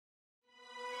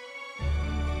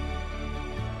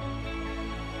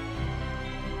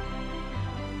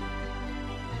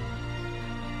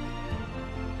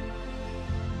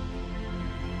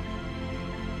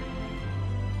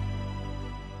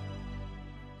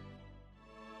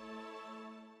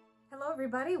Hello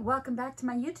everybody, welcome back to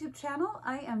my YouTube channel.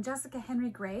 I am Jessica Henry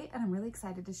Gray and I'm really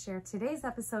excited to share today's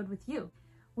episode with you.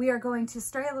 We are going to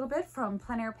stray a little bit from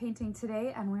plein air painting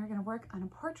today and we're going to work on a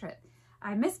portrait.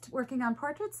 I missed working on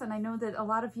portraits and I know that a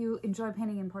lot of you enjoy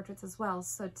painting in portraits as well.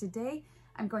 So today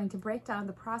I'm going to break down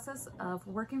the process of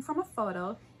working from a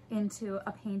photo into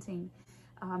a painting.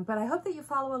 But I hope that you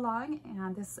follow along,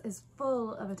 and this is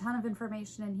full of a ton of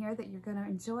information in here that you're going to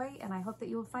enjoy, and I hope that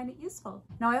you will find it useful.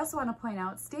 Now I also want to point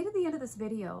out, stay to the end of this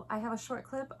video. I have a short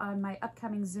clip on my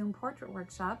upcoming Zoom portrait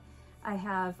workshop. I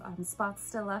have spots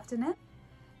still left in it.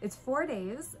 It's 4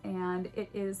 days and it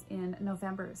is in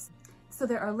November. So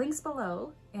there are links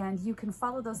below and you can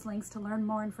follow those links to learn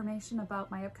more information about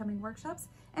my upcoming workshops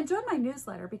and join my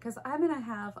newsletter because I'm going to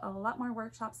have a lot more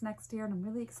workshops next year and I'm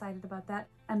really excited about that.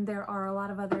 And there are a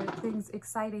lot of other things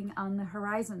exciting on the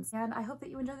horizons. And I hope that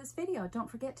you enjoy this video.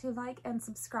 Don't forget to like and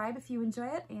subscribe if you enjoy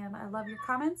it. And I love your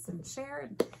comments and share.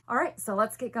 All right, so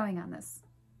let's get going on this.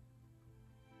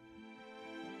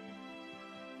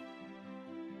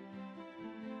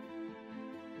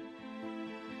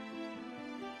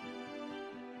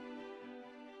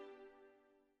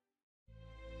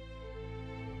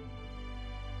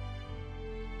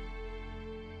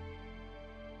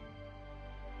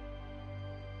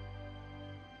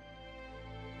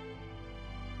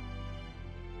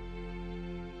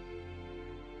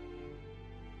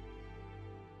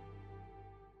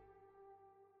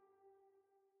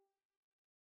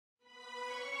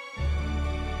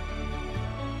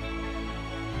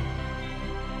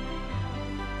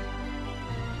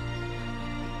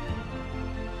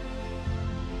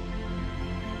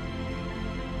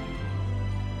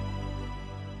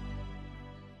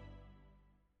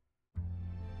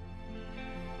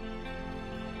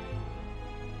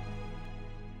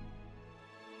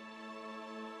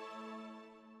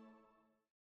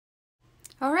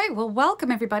 All right, well,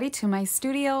 welcome everybody to my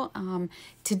studio.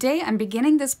 Today I'm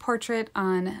beginning this portrait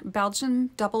on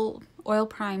Belgian double oil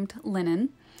primed linen,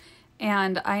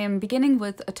 and I am beginning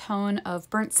with a tone of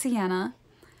burnt sienna,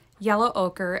 yellow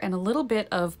ochre, and a little bit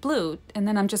of blue, and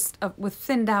then I'm just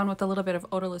thinned down with a little bit of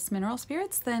odorless mineral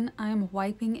spirits. Then I'm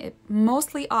wiping it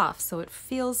mostly off so it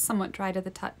feels somewhat dry to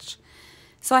the touch.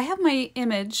 So I have my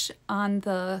image on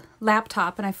the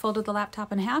laptop and I folded the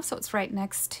laptop in half so it's right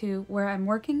next to where I'm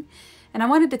working. And I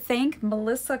wanted to thank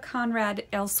Melissa Conrad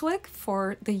Elswick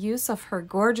for the use of her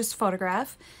gorgeous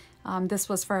photograph. This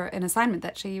was for an assignment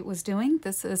that she was doing.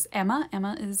 This is Emma.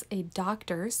 Emma is a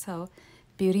doctor, so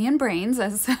beauty and brains,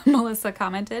 as Melissa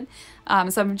commented.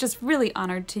 So I'm just really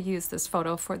honored to use this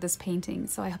photo for this painting.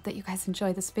 So I hope that you guys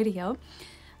enjoy this video.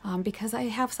 Because I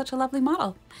have such a lovely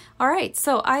model. All right,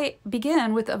 so I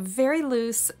begin with a very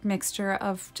loose mixture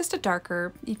of just a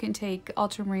darker, you can take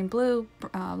ultramarine blue,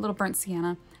 a little burnt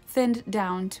sienna, thinned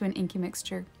down to an inky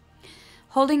mixture.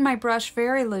 Holding my brush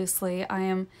very loosely, I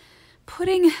am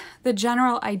putting the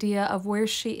general idea of where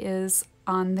she is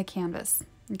on the canvas.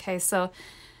 Okay, so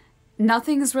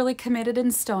nothing's really committed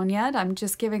in stone yet. I'm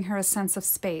just giving her a sense of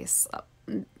space.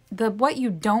 What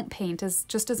you don't paint is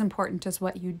just as important as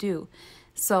what you do.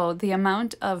 So the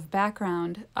amount of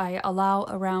background I allow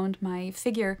around my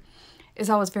figure is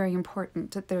always very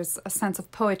important. That there's a sense of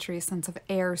poetry, a sense of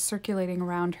air circulating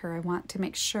around her. I want to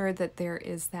make sure that there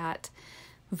is that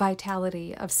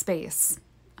vitality of space.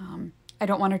 I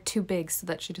don't want her too big so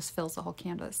that she just fills the whole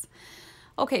canvas.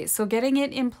 Okay, so getting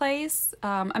it in place,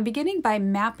 I'm beginning by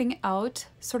mapping out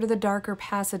sort of the darker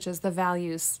passages, the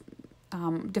values,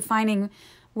 defining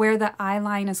where the eye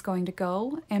line is going to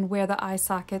go and where the eye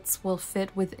sockets will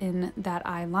fit within that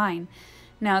eye line.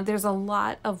 Now there's a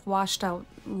lot of washed out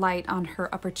light on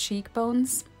her upper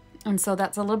cheekbones, and so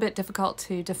that's a little bit difficult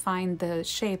to define the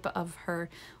shape of her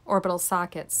orbital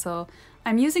sockets. So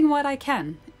I'm using what I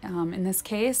can. In this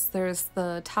case, there's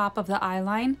the top of the eye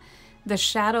line, the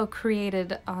shadow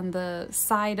created on the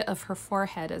side of her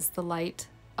forehead as the light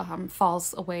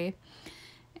falls away,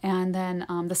 and then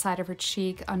the side of her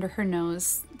cheek, under her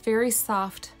nose, very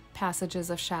soft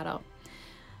passages of shadow.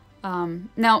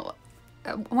 Now,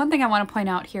 one thing I want to point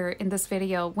out here in this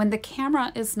video, when the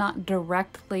camera is not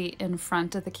directly in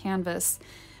front of the canvas,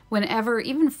 whenever,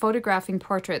 even photographing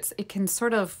portraits, it can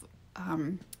sort of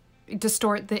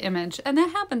distort the image. And that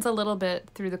happens a little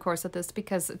bit through the course of this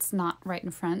because it's not right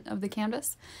in front of the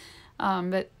canvas.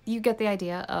 But you get the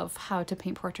idea of how to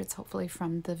paint portraits, hopefully,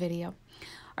 from the video.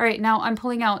 All right, now I'm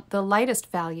pulling out the lightest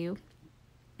value.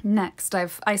 Next,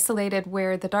 I've isolated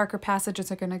where the darker passages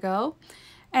are going to go.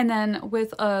 And then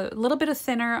with a little bit of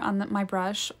thinner on my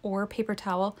brush or paper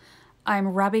towel, I'm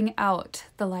rubbing out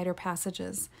the lighter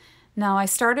passages. Now I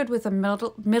started with a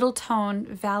middle tone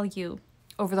value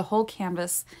over the whole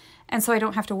canvas, and so I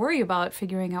don't have to worry about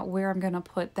figuring out where I'm going to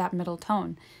put that middle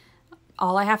tone.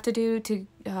 All I have to do to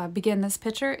begin this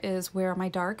picture is where are my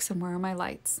darks and where are my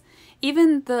lights.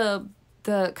 Even the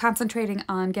concentrating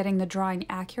on getting the drawing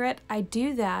accurate, I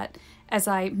do that as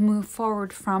I move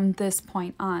forward from this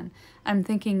point on. I'm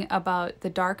thinking about the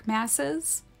dark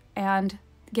masses and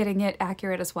getting it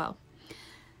accurate as well.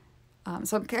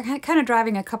 So I'm kind of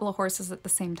driving a couple of horses at the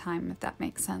same time, if that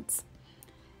makes sense.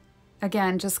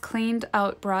 Again, just cleaned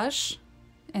out brush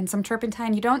and some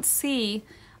turpentine. You don't see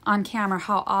on camera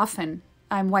how often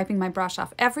I'm wiping my brush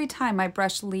off. Every time my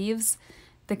brush leaves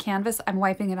the canvas, I'm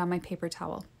wiping it on my paper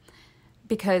towel,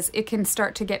 because it can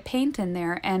start to get paint in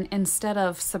there, and instead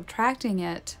of subtracting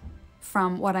it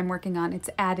from what I'm working on, it's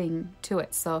adding to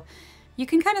it. So you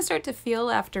can kind of start to feel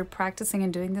after practicing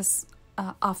and doing this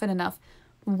often enough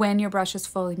when your brush is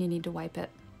full and you need to wipe it.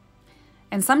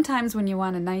 And sometimes when you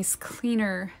want a nice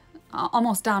cleaner,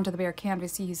 almost down to the bare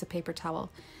canvas, you use a paper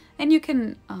towel. And you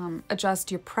can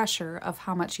adjust your pressure of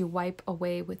how much you wipe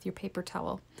away with your paper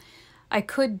towel. I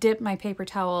could dip my paper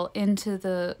towel into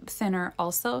the thinner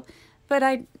also, but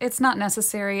it's not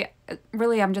necessary.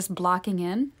 Really, I'm just blocking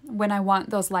in. When I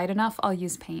want those light enough, I'll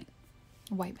use paint,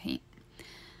 white paint.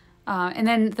 And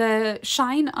then the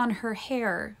shine on her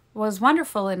hair was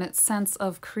wonderful in its sense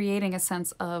of creating a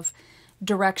sense of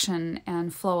direction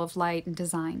and flow of light and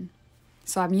design.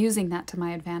 So I'm using that to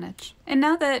my advantage. And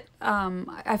now that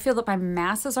I feel that my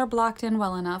masses are blocked in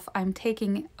well enough, I'm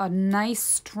taking a nice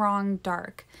strong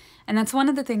dark. And that's one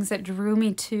of the things that drew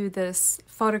me to this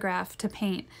photograph to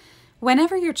paint.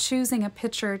 Whenever you're choosing a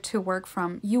picture to work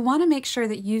from, you want to make sure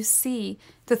that you see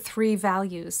the three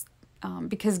values,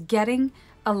 because getting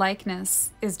a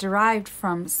likeness is derived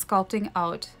from sculpting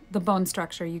out the bone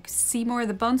structure. You see more of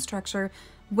the bone structure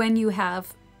when you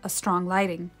have a strong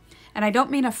lighting. And I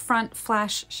don't mean a front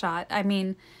flash shot. I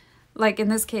mean, like in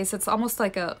this case, it's almost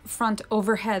like a front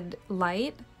overhead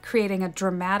light, creating a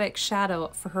dramatic shadow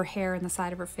for her hair and the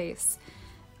side of her face.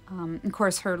 Of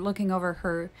course, her looking over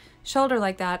her shoulder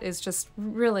like that is just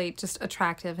really just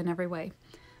attractive in every way.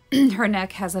 Her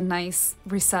neck has a nice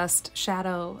recessed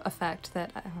shadow effect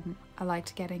that I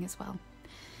liked getting as well.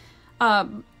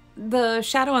 The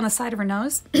shadow on the side of her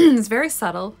nose is very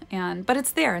subtle, but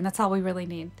it's there, and that's all we really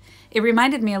need. It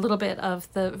reminded me a little bit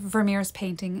of the Vermeer's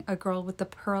painting, A Girl with the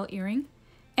Pearl Earring.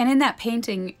 And in that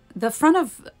painting, the front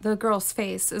of the girl's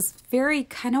face is very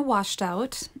kind of washed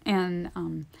out,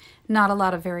 and not a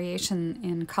lot of variation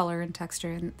in color and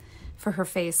texture for her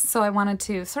face. So I wanted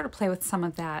to sort of play with some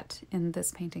of that in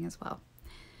this painting as well.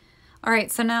 All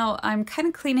right, so now I'm kind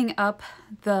of cleaning up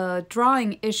the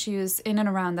drawing issues in and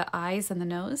around the eyes and the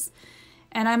nose.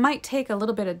 And I might take a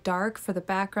little bit of dark for the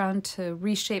background to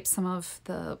reshape some of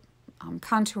the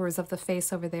contours of the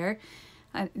face over there.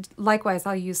 Likewise,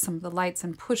 I'll use some of the lights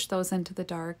and push those into the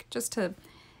dark just to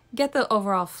get the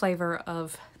overall flavor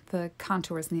of the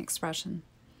contours and the expression.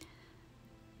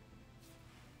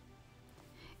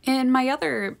 In my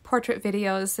other portrait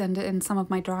videos and in some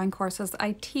of my drawing courses,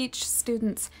 I teach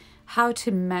students how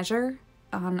to measure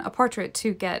on a portrait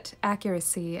to get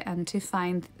accuracy and to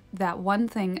find that one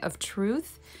thing of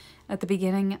truth at the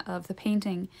beginning of the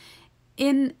painting.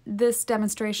 In this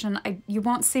demonstration, you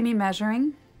won't see me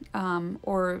measuring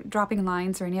or dropping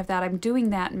lines or any of that. I'm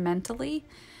doing that mentally.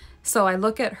 So I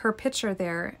look at her picture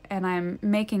there and I'm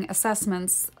making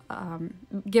assessments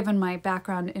given my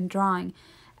background in drawing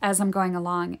as I'm going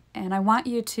along. And I want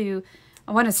to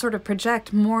sort of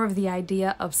project more of the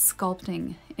idea of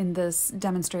sculpting in this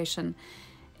demonstration.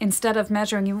 Instead of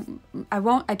measuring,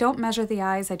 I don't measure the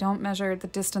eyes, I don't measure the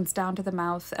distance down to the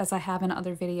mouth as I have in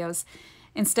other videos.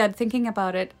 Instead, thinking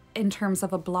about it in terms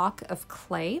of a block of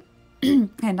clay,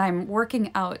 and I'm working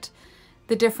out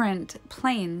the different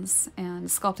planes and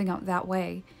sculpting out that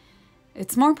way.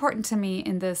 It's more important to me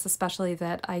in this especially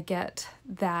that I get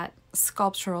that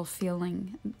sculptural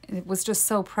feeling. It was just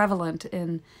so prevalent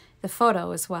in the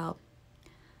photo as well.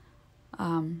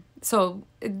 So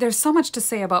there's so much to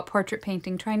say about portrait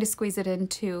painting. Trying to squeeze it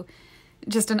into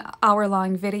just an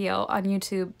hour-long video on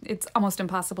YouTube, it's almost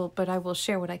impossible, but I will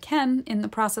share what I can in the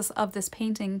process of this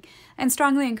painting and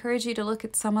strongly encourage you to look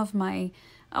at some of my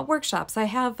workshops. I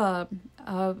have a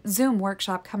Zoom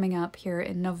workshop coming up here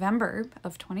in November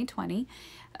of 2020.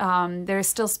 There's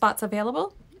still spots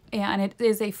available, and it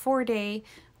is a 4-day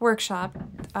workshop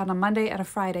on a Monday and a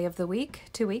Friday of the week,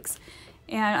 2 weeks.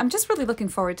 And I'm just really looking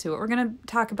forward to it. We're going to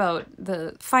talk about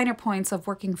the finer points of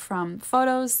working from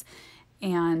photos,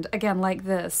 and again, like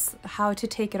this, how to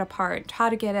take it apart, how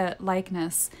to get a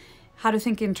likeness, how to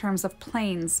think in terms of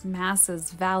planes,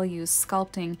 masses, values,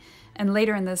 sculpting, and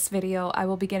later in this video I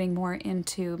will be getting more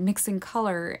into mixing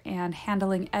color and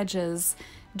handling edges,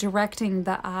 directing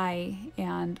the eye,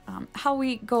 and how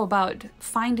we go about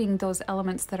finding those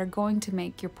elements that are going to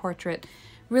make your portrait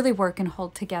really work and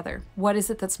hold together. What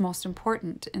is it that's most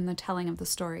important in the telling of the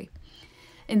story?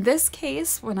 In this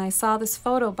case, when I saw this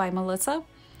photo by Melissa,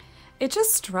 it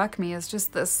just struck me as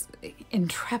just this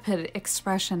intrepid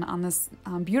expression on this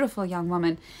beautiful young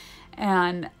woman.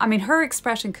 And I mean, her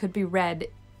expression could be read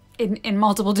in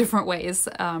multiple different ways.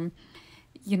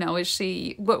 You know, is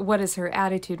she, what is her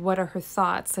attitude? What are her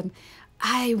thoughts? And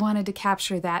I wanted to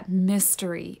capture that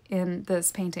mystery in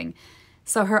this painting.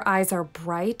 So her eyes are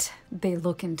bright, they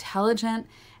look intelligent,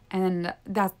 and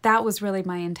that was really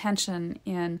my intention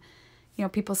in, you know,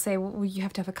 people say, well, you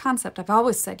have to have a concept. I've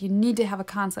always said you need to have a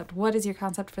concept. What is your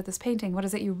concept for this painting? What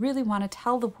is it you really want to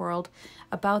tell the world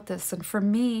about this? And for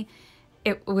me,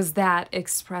 it was that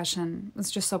expression. It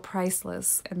was just so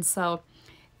priceless. And so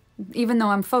even though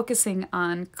I'm focusing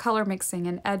on color mixing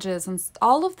and edges, and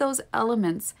all of those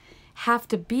elements have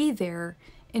to be there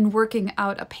in working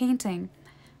out a painting.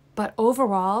 But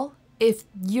overall, if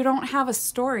you don't have a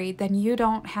story, then you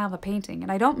don't have a painting.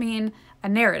 And I don't mean a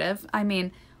narrative. I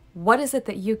mean, what is it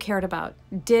that you cared about?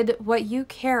 Did what you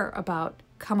care about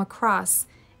come across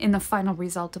in the final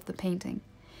result of the painting?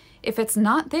 If it's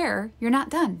not there, you're not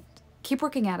done. Keep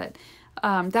working at it.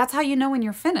 That's how you know when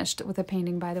you're finished with a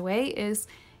painting, by the way, is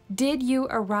did you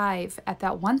arrive at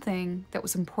that one thing that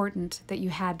was important that you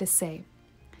had to say?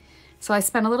 So I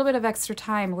spent a little bit of extra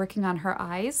time working on her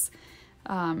eyes,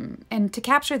 and to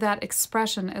capture that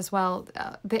expression as well.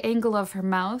 The angle of her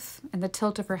mouth and the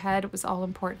tilt of her head was all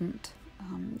important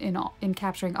in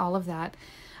capturing all of that.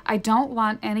 I don't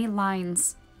want any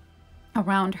lines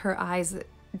around her eyes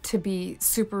to be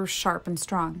super sharp and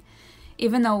strong.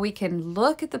 Even though we can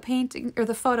look at the painting or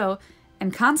the photo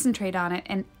and concentrate on it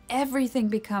and everything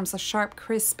becomes a sharp,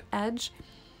 crisp edge,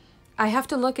 I have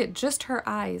to look at just her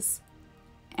eyes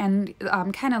and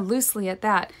kind of loosely at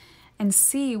that and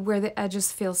see where the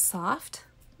edges feel soft.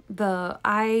 The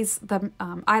eyes, the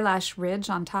eyelash ridge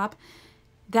on top,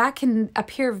 that can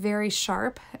appear very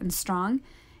sharp and strong.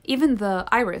 Even the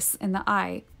iris in the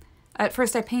eye. At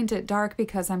first I paint it dark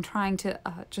because I'm trying to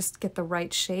just get the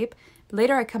right shape.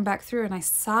 Later I come back through and I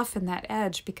soften that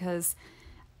edge because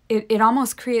it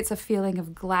almost creates a feeling of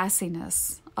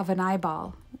glassiness of an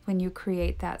eyeball when you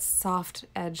create that soft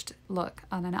edged look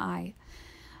on an eye.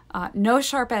 No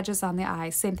sharp edges on the eye.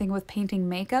 Same thing with painting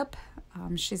makeup.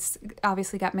 She's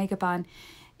obviously got makeup on,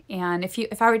 and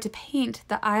if I were to paint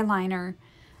the eyeliner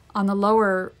on the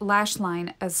lower lash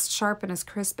line as sharp and as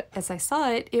crisp as I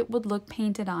saw it, it would look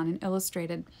painted on and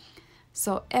illustrated.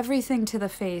 So everything to the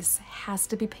face has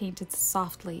to be painted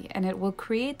softly, and it will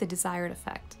create the desired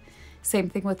effect. Same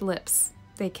thing with lips.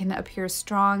 They can appear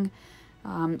strong.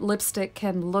 Lipstick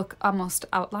can look almost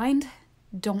outlined.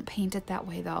 Don't paint it that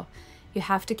way though. You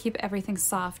have to keep everything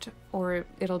soft or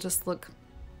it'll just look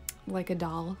like a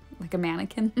doll, like a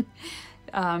mannequin.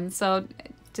 So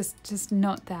just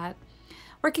note that.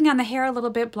 Working on the hair a little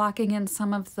bit, blocking in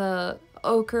some of the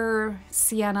ochre,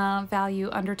 sienna value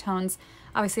undertones.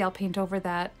 Obviously I'll paint over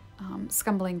that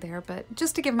scumbling there, but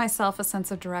just to give myself a sense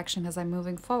of direction as I'm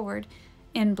moving forward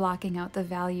in blocking out the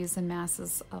values and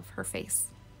masses of her face.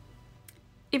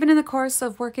 Even in the course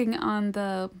of working on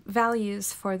the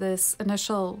values for this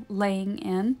initial laying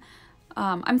in,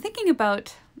 I'm thinking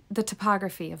about the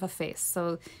topography of a face.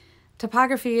 So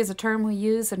topography is a term we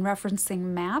use in referencing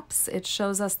maps. It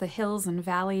shows us the hills and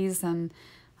valleys and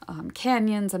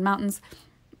canyons and mountains.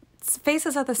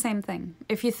 Faces are the same thing.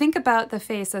 If you think about the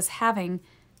face as having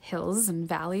hills and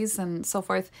valleys and so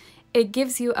forth, it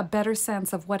gives you a better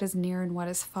sense of what is near and what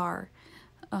is far.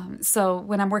 So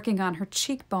when I'm working on her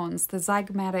cheekbones, the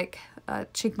zygomatic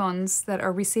cheekbones that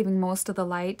are receiving most of the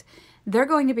light, they're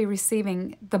going to be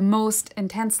receiving the most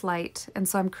intense light. And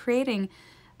so I'm creating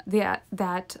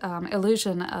that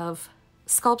illusion of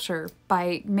sculpture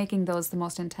by making those the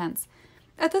most intense.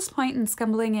 At this point in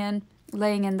scumbling in,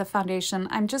 laying in the foundation,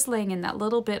 I'm just laying in that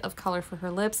little bit of color for her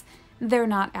lips. They're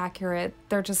not accurate.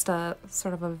 They're just a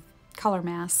sort of a color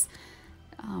mass.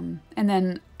 And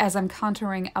then as I'm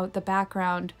contouring out the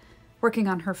background, working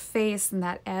on her face and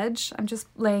that edge, I'm just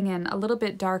laying in a little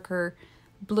bit darker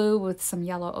blue with some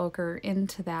yellow ochre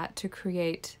into that to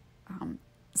create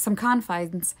some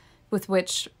confines with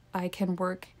which I can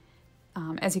work,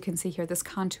 as you can see here, this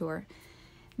contour.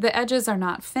 The edges are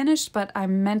not finished, but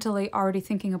I'm mentally already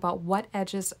thinking about what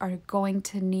edges are going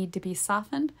to need to be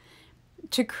softened.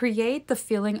 To create the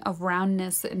feeling of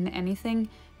roundness in anything,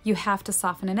 you have to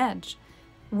soften an edge.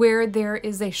 Where there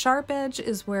is a sharp edge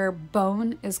is where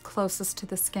bone is closest to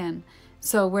the skin.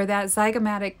 So where that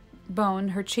zygomatic bone,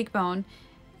 her cheekbone,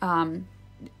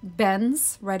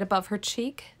 bends right above her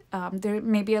cheek, there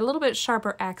may be a little bit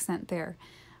sharper accent there.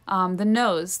 The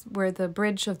nose, where the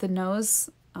bridge of the nose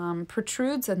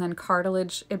protrudes and then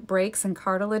cartilage, it breaks and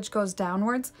cartilage goes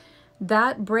downwards,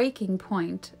 that breaking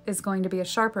point is going to be a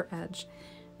sharper edge.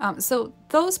 So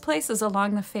those places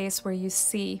along the face where you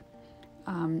see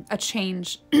a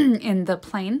change in the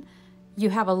plane,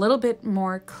 you have a little bit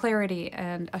more clarity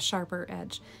and a sharper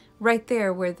edge. Right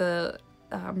there where the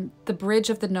bridge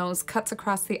of the nose cuts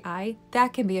across the eye,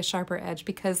 that can be a sharper edge,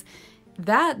 because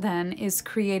that then is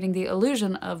creating the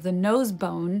illusion of the nose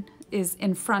bone is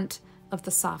in front of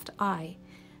the soft eye.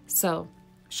 So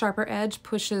sharper edge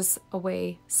pushes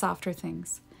away softer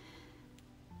things.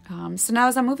 So now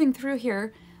as I'm moving through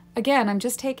here, again, I'm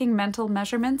just taking mental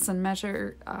measurements and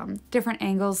measure different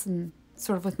angles and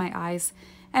sort of with my eyes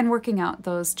and working out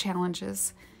those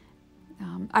challenges.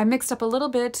 I mixed up a little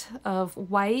bit of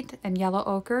white and yellow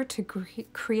ochre to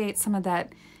create some of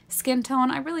that skin tone.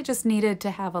 I really just needed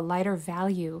to have a lighter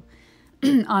value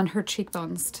on her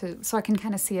cheekbones so I can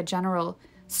kind of see a general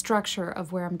structure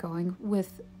of where I'm going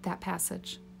with that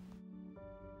passage.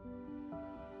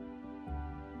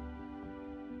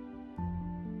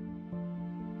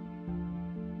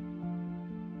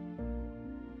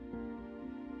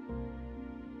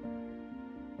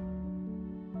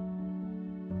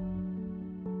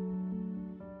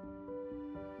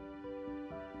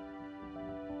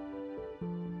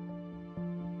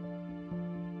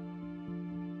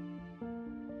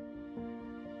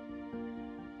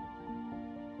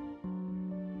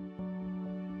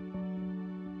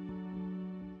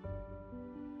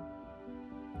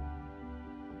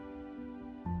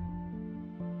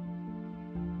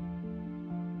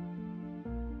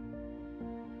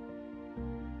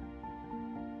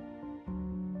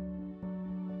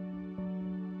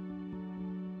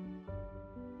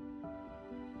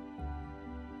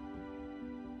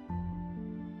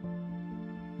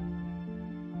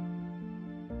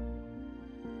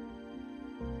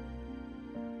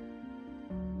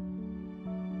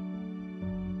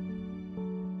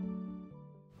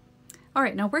 All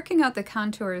right, now working out the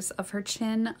contours of her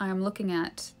chin, I'm looking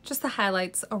at just the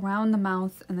highlights around the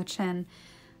mouth and the chin.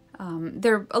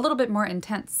 They're a little bit more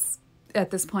intense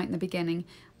at this point in the beginning.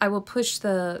 I will push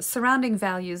the surrounding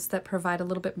values that provide a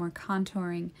little bit more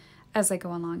contouring as I go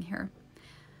along here.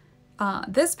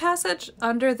 This passage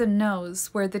under the nose,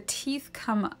 where the teeth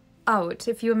come out,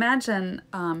 if you imagine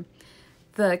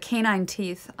the canine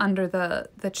teeth under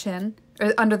the chin,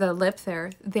 or under the lip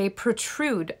there, they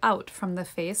protrude out from the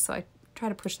face, so I try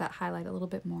to push that highlight a little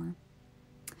bit more.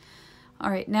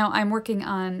 All right, now I'm working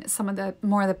on some of the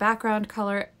more of the background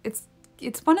color.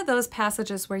 It's one of those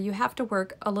passages where you have to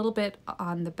work a little bit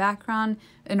on the background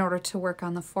in order to work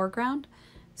on the foreground.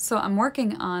 So I'm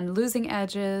working on losing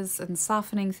edges and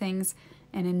softening things,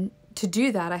 and to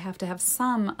do that I have to have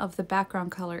some of the background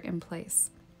color in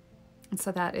place. And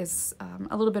so that is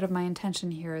a little bit of my intention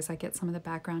here as I get some of the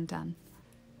background done.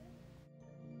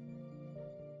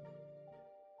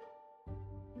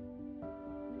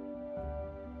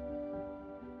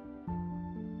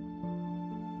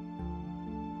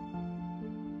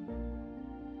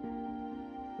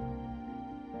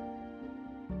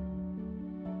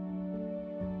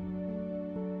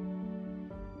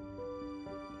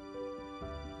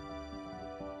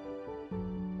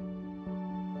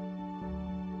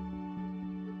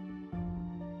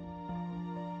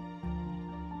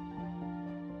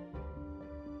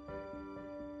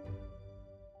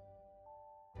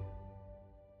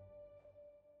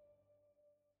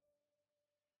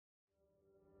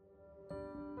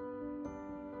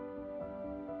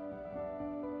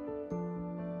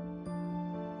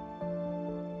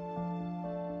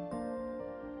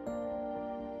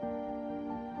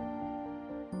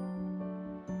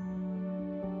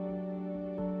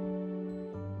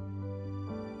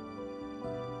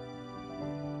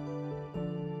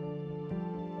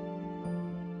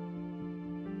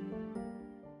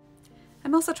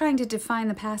 I'm also trying to define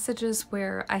the passages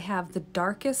where I have the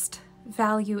darkest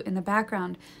value in the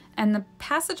background, and the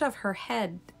passage of her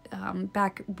head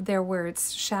back there where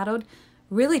it's shadowed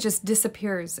really just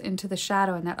disappears into the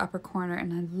shadow in that upper corner,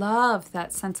 and I love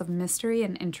that sense of mystery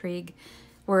and intrigue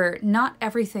where not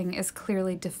everything is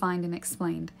clearly defined and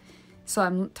explained. So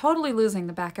I'm totally losing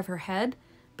the back of her head,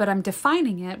 but I'm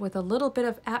defining it with a little bit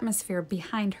of atmosphere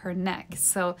behind her neck.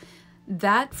 So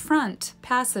that front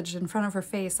passage in front of her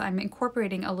face, I'm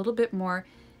incorporating a little bit more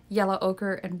yellow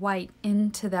ochre and white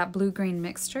into that blue-green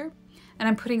mixture. and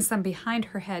I'm putting some behind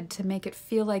her head to make it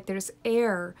feel like there's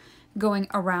air going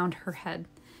around her head.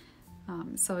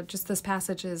 So just this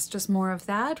passage is just more of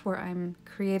that, where I'm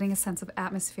creating a sense of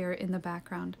atmosphere in the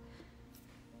background.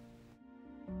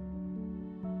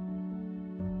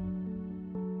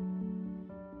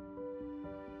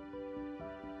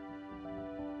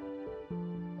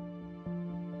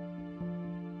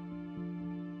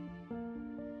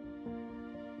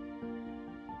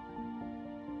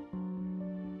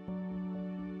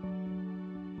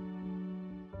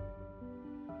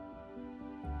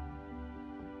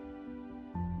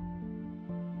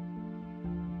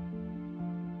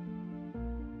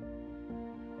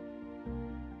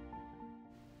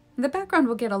 The background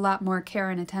will get a lot more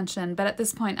care and attention, but at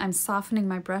this point I'm softening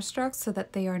my brush strokes so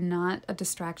that they are not a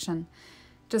distraction.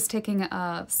 Just taking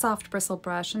a soft bristle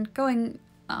brush and going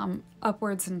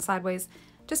upwards and sideways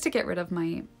just to get rid of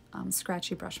my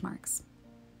scratchy brush marks.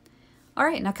 All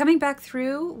right, now coming back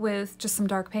through with just some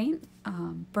dark paint,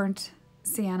 burnt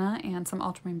sienna and some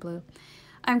ultramarine blue.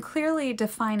 I'm clearly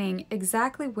defining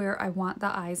exactly where I want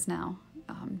the eyes now,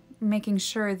 making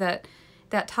sure that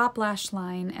that top lash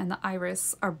line and the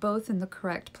iris are both in the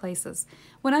correct places.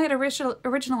 When I had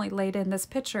originally laid in this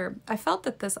picture, I felt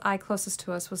that this eye closest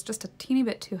to us was just a teeny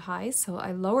bit too high, so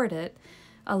I lowered it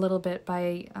a little bit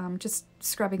by just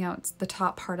scrubbing out the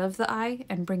top part of the eye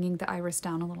and bringing the iris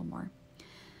down a little more.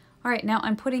 All right, now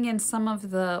I'm putting in some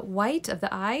of the white of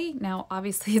the eye. Now,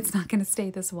 obviously it's not gonna stay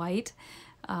this white,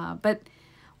 but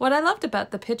what I loved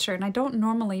about the picture, and I don't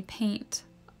normally paint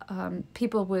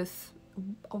people with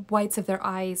whites of their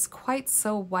eyes quite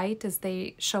so white as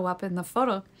they show up in the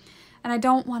photo, and I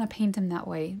don't want to paint them that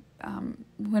way.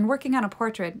 When working on a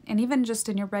portrait, and even just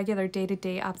in your regular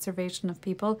day-to-day observation of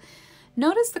people,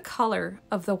 notice the color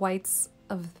of the whites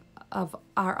of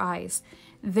our eyes.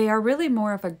 They are really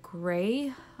more of a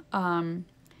gray.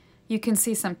 You can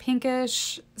see some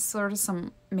pinkish, sort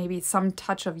of maybe some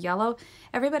touch of yellow.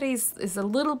 Everybody's is a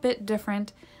little bit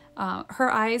different.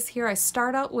 Her eyes here, I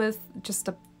start out with just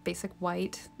a basic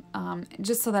white,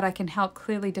 just so that I can help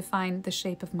clearly define the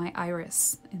shape of my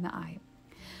iris in the eye.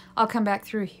 I'll come back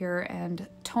through here and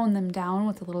tone them down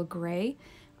with a little gray.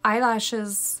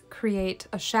 Eyelashes create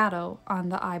a shadow on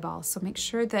the eyeball, so make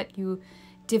sure that you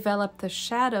develop the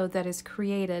shadow that is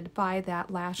created by that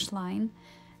lash line,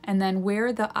 and then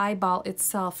where the eyeball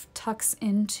itself tucks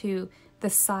into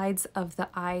the sides of the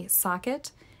eye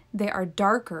socket, they are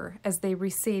darker as they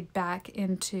recede back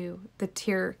into the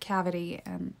tear cavity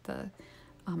and the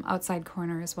outside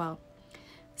corner as well.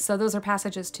 So those are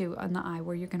passages too on the eye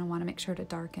where you're going to want to make sure to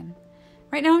darken.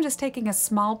 Right now I'm just taking a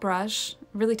small brush,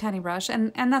 really tiny brush,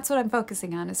 and that's what I'm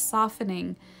focusing on, is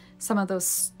softening some of those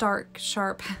stark,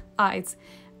 sharp eyes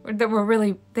that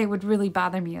they would really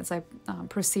bother me as I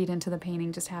proceed into the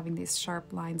painting, just having these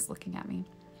sharp lines looking at me.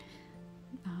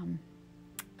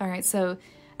 All right, so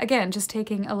again, just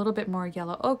taking a little bit more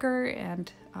yellow ochre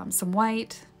and some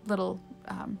white, little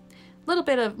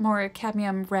bit of more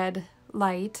cadmium red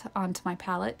light onto my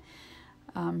palette.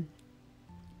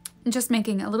 Just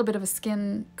making a little bit of a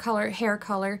skin color, hair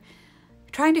color,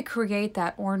 trying to create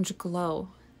that orange glow.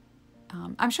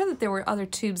 I'm sure that there were other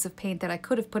tubes of paint that I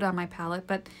could have put on my palette,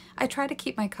 but I try to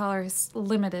keep my colors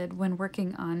limited when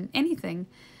working on anything,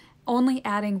 only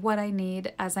adding what I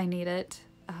need as I need it,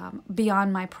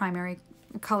 beyond my primary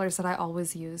colors that I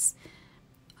always use.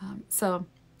 So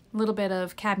a little bit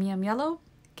of cadmium yellow,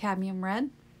 cadmium red,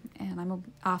 and I'm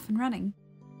off and running.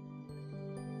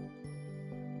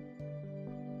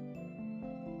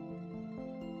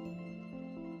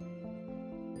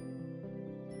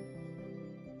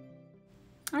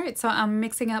 All right, so I'm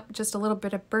mixing up just a little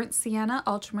bit of burnt sienna,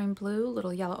 ultramarine blue,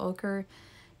 little yellow ochre,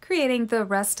 creating the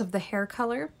rest of the hair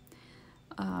color.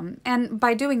 And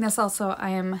by doing this also,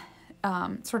 I am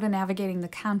sort of navigating the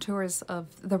contours of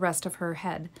the rest of her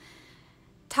head.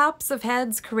 Tops of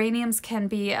heads, craniums can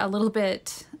be a little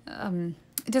bit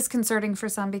disconcerting for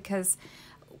some, because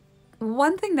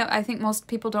one thing that I think most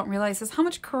people don't realize is how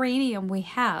much cranium we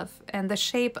have and the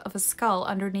shape of a skull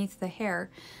underneath the hair.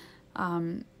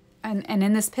 And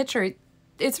in this picture,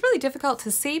 it's really difficult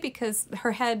to see because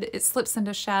her head, it slips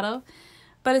into shadow,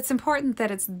 but it's important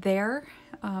that it's there.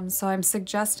 So I'm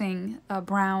suggesting a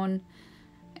brown,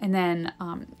 and then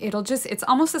it's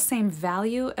almost the same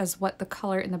value as what the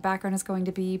color in the background is going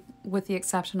to be, with the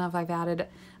exception of I've added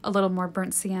a little more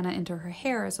burnt sienna into her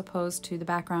hair as opposed to the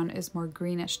background is more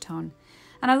greenish tone.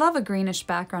 And I love a greenish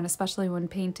background, especially when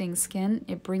painting skin.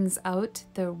 It brings out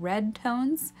the red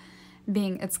tones,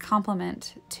 being its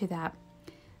complement to that.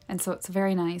 And so it's a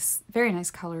very nice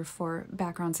color for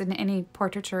backgrounds in any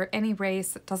portraiture, any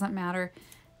race, it doesn't matter,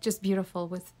 just beautiful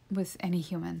with any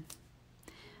human.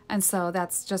 And so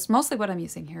that's just mostly what I'm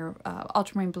using here.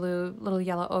 Ultramarine blue, little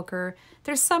yellow ochre.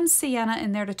 There's some sienna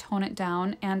in there to tone it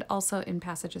down, and also in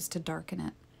passages to darken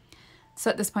it. So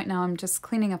at this point now I'm just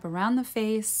cleaning up around the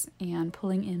face and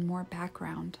pulling in more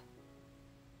background.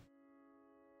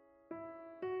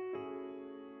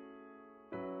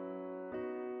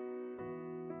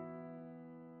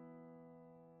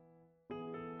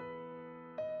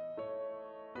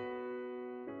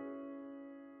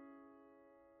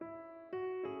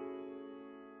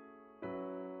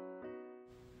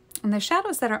 And the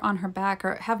shadows that are on her back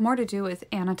have more to do with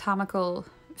anatomical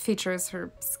features,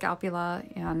 her scapula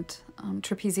and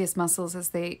trapezius muscles as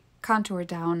they contour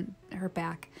down her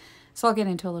back. So I'll get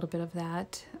into a little bit of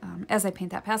that as I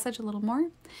paint that passage a little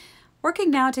more. Working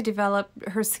now to develop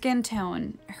her skin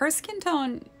tone. Her skin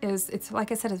tone it's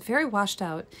like I said, it's very washed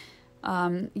out.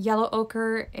 Yellow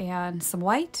ochre and some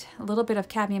white, a little bit of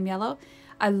cadmium yellow.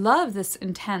 I love this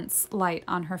intense light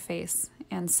on her face,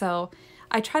 and so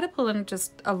I try to pull in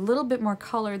just a little bit more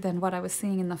color than what I was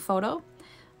seeing in the photo.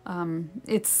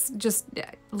 It's just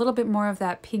a little bit more of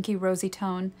that pinky rosy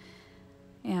tone,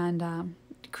 and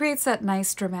creates that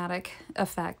nice dramatic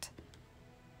effect.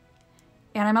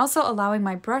 And I'm also allowing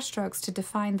my brush strokes to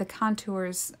define the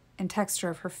contours and texture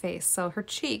of her face. So her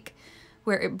cheek,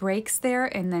 where it breaks there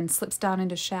and then slips down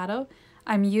into shadow,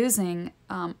 I'm using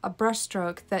a brush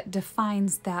stroke that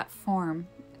defines that form.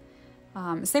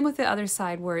 Same with the other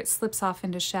side where it slips off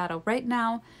into shadow. Right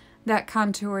now, that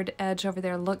contoured edge over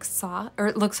there looks soft, or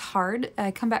it looks hard.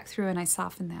 I come back through and I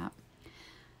soften that.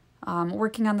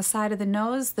 Working on the side of the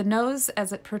nose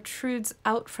as it protrudes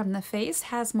out from the face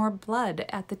has more blood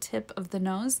at the tip of the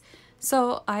nose.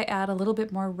 So I add a little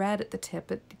bit more red at the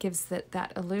tip. It gives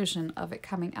that illusion of it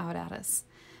coming out at us.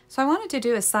 So I wanted to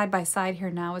do a side-by-side here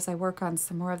now as I work on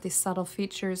some more of these subtle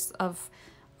features of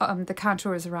the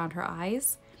contours around her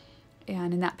eyes.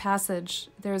 And in that passage,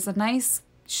 there's a nice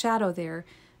shadow there,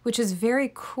 which is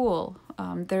very cool.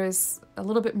 There's a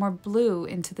little bit more blue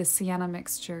into the sienna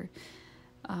mixture.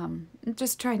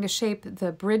 Just trying to shape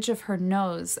the bridge of her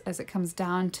nose as it comes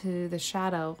down to the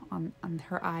shadow on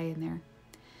her eye in there.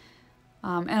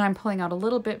 And I'm pulling out a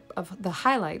little bit of the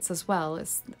highlights as well,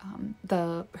 as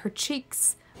her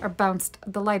cheeks are bounced,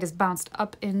 the light is bounced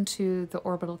up into the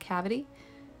orbital cavity,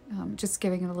 just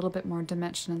giving it a little bit more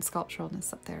dimension and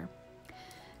sculpturalness up there.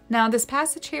 Now this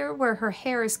passage here where her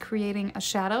hair is creating a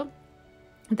shadow,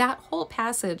 that whole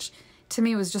passage to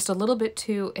me was just a little bit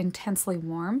too intensely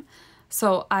warm.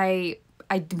 So I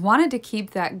wanted to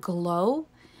keep that glow,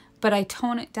 but I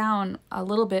tone it down a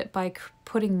little bit by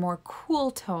putting more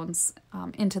cool tones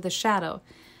into the shadow.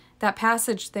 That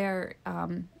passage there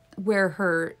where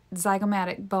her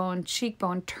zygomatic bone,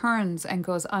 cheekbone turns and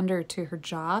goes under to her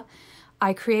jaw,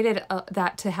 I created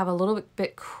that to have a little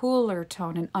bit cooler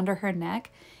tone and under her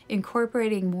neck,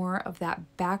 incorporating more of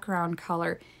that background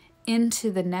color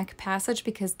into the neck passage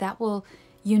because that will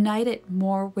unite it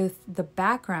more with the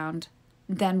background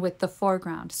than with the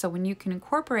foreground. So when you can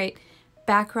incorporate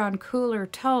background cooler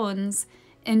tones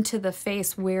into the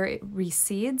face where it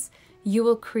recedes, you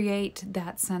will create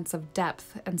that sense of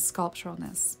depth and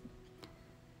sculpturalness.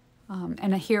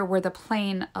 And here where the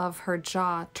plane of her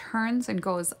jaw turns and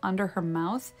goes under her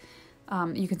mouth,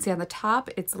 you can see on the top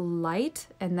it's light,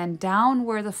 and then down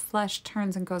where the flesh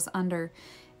turns and goes under,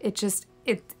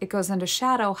 it goes into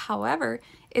shadow. However,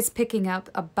 it's picking up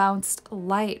a bounced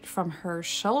light from her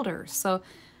shoulder. So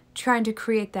trying to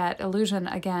create that illusion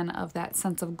again of that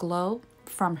sense of glow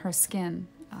from her skin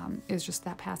is just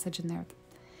that passage in there.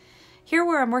 Here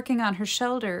where I'm working on her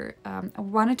shoulder, I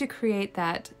wanted to create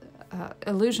that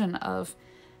illusion of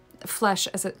flesh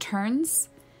as it turns.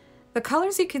 The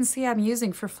colors you can see I'm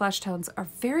using for flesh tones are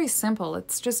very simple.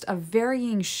 It's just a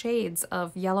varying shades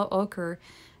of yellow ochre,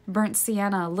 burnt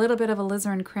sienna, a little bit of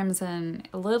alizarin crimson,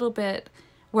 a little bit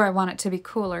where I want it to be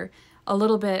cooler, a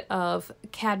little bit of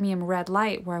cadmium red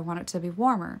light where I want it to be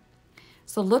warmer.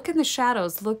 So look in the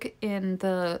shadows, look in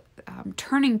the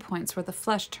turning points where the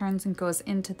flesh turns and goes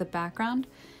into the background,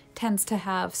 tends to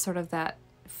have sort of that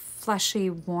fleshy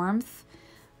warmth,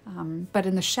 but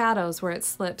in the shadows where it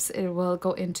slips, it will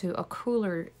go into a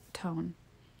cooler tone.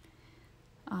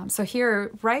 So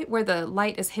here, right where the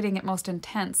light is hitting it most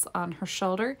intense on her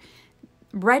shoulder,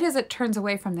 right as it turns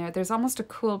away from there, there's almost a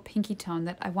cool pinky tone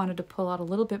that I wanted to pull out a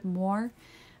little bit more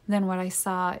than what I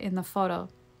saw in the photo.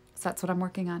 So that's what I'm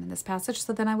working on in this passage.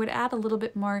 So then I would add a little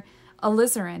bit more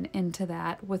alizarin into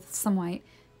that with some white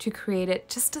to create it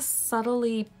just a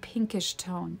subtly pinkish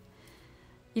tone.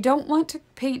 You don't want to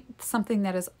paint something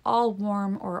that is all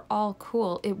warm or all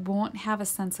cool. It won't have a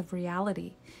sense of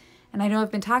reality. And I know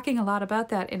I've been talking a lot about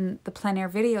that in the plein air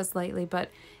videos lately, but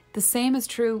The same is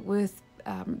true with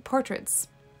portraits,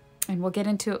 and we'll get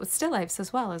into it with still lifes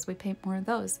as well as we paint more of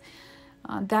those.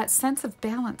 That sense of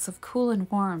balance of cool and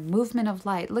warm, movement of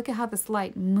light. Look at how this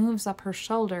light moves up her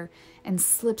shoulder and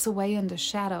slips away into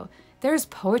shadow. There's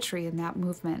poetry in that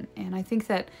movement, and I think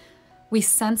that we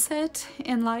sense it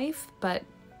in life, but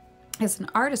as an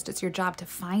artist, it's your job to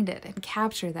find it and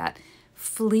capture that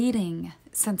fleeting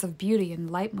sense of beauty and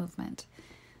light movement.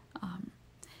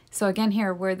 So again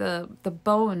here, where the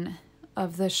bone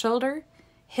of the shoulder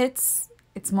hits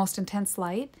its most intense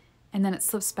light, and then it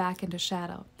slips back into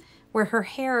shadow. Where her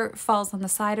hair falls on the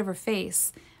side of her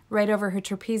face, right over her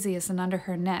trapezius and under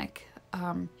her neck,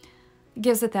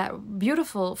 gives it that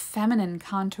beautiful feminine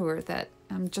contour that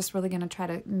I'm just really going to try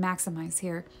to maximize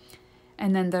here.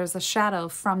 And then there's a shadow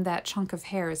from that chunk of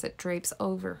hair as it drapes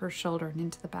over her shoulder and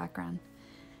into the background.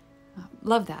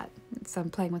 Love that. So I'm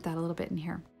playing with that a little bit in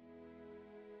here.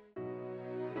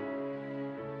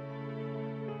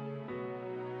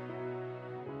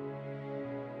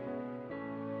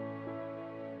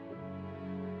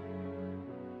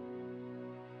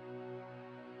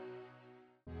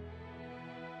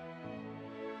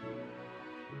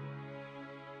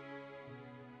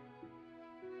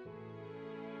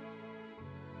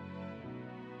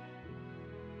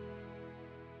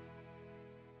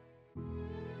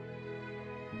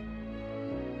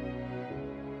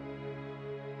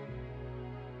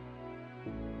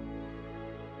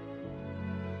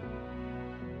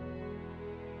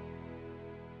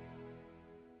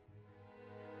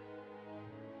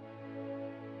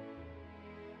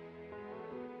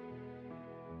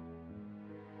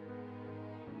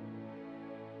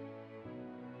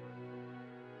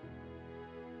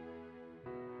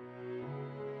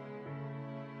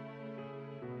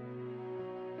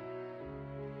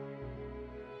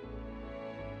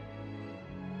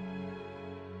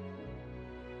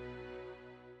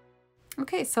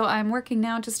 Okay, so I'm working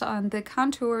now just on the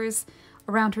contours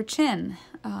around her chin.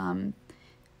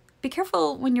 Be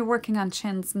careful when you're working on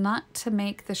chins not to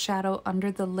make the shadow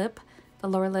under the lip, the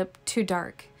lower lip, too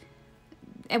dark.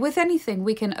 And with anything,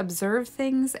 we can observe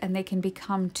things and they can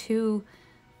become too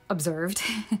observed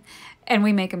and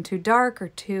we make them too dark or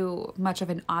too much of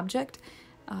an object.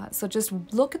 So just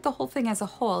look at the whole thing as a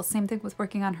whole. Same thing with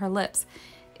working on her lips.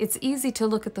 It's easy to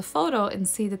look at the photo and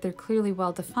see that they're clearly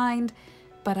well defined,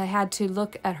 but I had to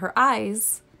look at her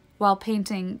eyes while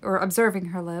painting or observing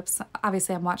her lips.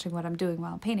 Obviously, I'm watching what I'm doing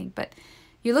while I'm painting, but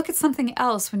you look at something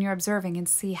else when you're observing and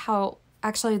see how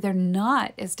actually they're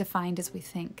not as defined as we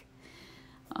think.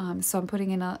 So I'm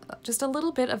putting in just a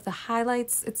little bit of the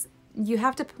highlights. You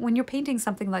have to, when you're painting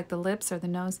something like the lips or the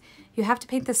nose, you have to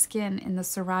paint the skin in the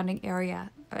surrounding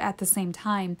area at the same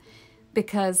time,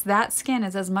 because that skin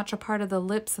is as much a part of the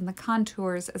lips and the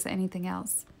contours as anything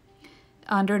else.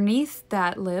 Underneath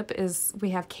that lip we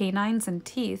have canine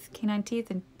teeth,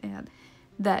 and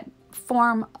that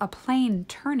form a plane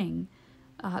turning.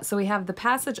 So we have the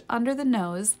passage under the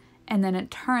nose, and then it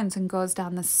turns and goes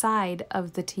down the side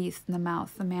of the teeth in the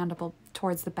mouth, the mandible,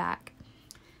 towards the back.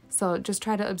 So just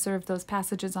try to observe those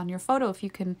passages on your photo if you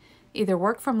can either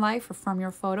work from life or from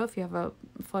your photo. If you have a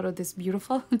photo this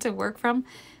beautiful to work from,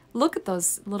 look at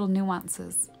those little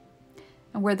nuances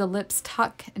and where the lips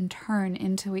tuck and turn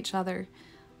into each other.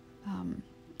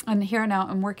 And here now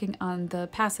I'm working on the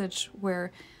passage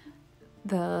where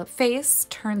the face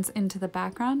turns into the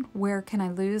background. Where can I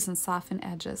lose and soften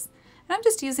edges? And I'm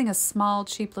just using a small,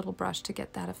 cheap little brush to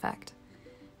get that effect.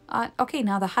 Okay,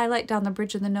 now the highlight down the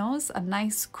bridge of the nose, a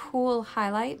nice, cool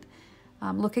highlight.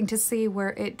 Looking to see where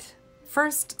it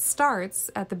first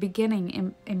starts at the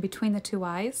beginning in between the two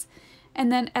eyes. And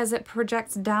then as it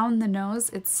projects down the nose,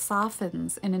 it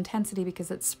softens in intensity because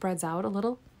it spreads out a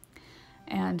little.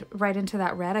 And right into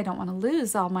that red. I don't want to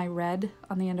lose all my red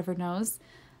on the end of her nose.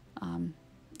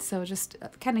 So just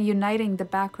kind of uniting the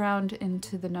background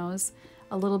into the nose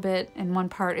a little bit in one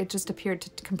part. It just appeared to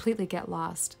completely get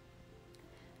lost.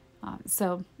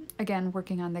 So again,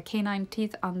 working on the canine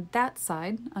teeth on that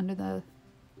side, under the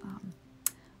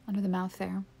mouth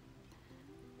there.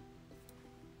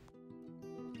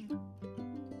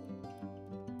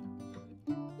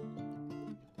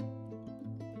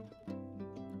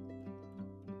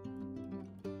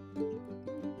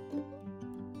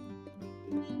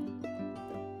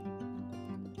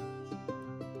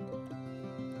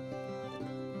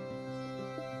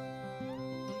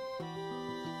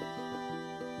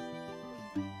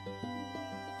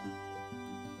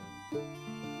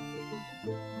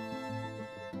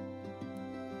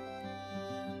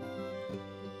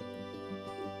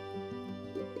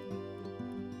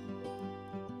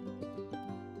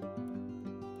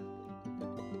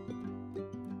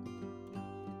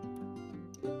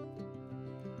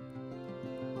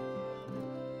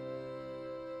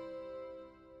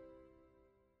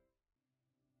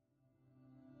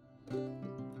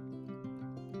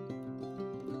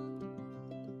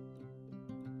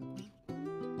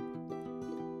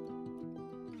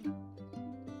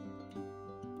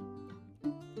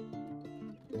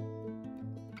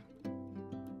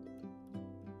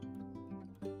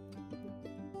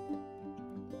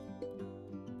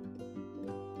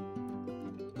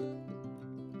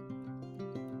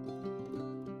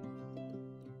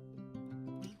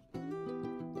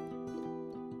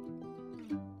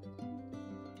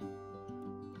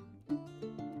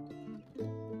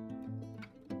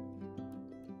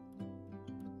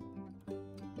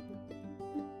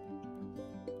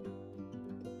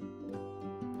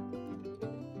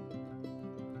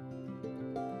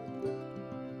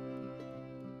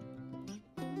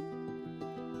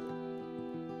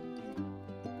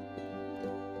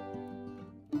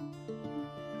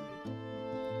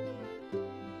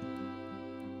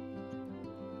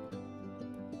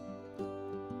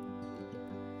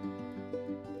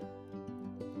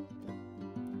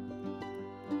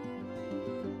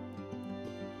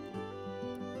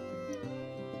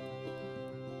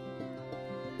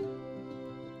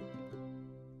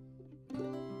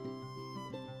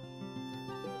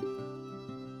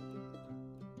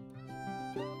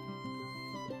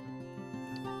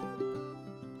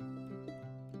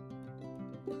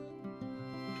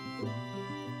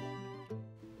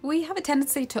 we have a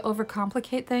tendency to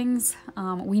overcomplicate things.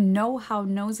 We know how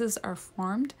noses are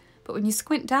formed, but when you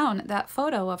squint down at that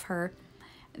photo of her,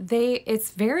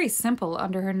 it's very simple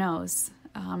under her nose.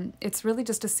 It's really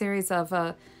just a series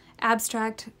of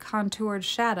abstract contoured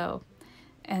shadow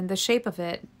and the shape of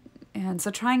it. And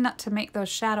so trying not to make those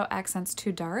shadow accents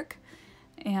too dark.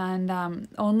 And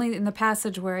only in the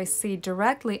passage where I see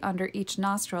directly under each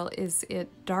nostril is it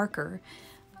darker.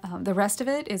 The rest of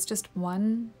it is just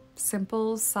one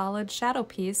simple solid shadow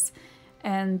piece.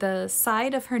 And the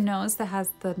side of her nose that has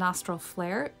the nostril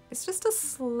flare is just a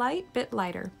slight bit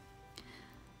lighter.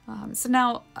 So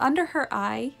now under her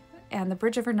eye and the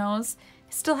bridge of her nose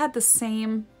still had the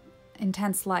same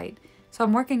intense light. So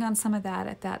I'm working on some of that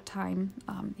at that time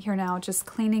here now, just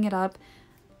cleaning it up.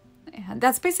 And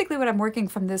that's basically what I'm working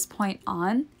from this point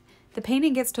on. The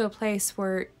painting gets to a place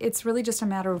where it's really just a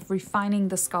matter of refining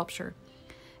the sculpture.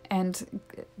 And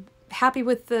happy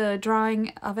with the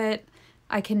drawing of it,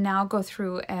 I can now go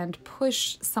through and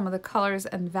push some of the colors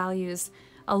and values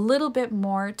a little bit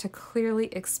more to clearly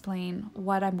explain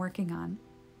what I'm working on.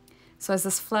 So as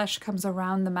this flesh comes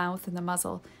around the mouth and the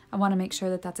muzzle, I want to make sure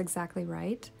that that's exactly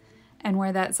right. And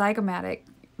where that zygomatic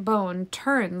bone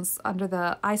turns under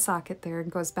the eye socket there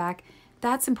and goes back,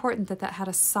 that's important that that had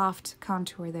a soft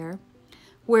contour there.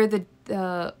 Where the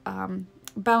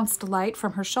bounced light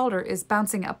from her shoulder is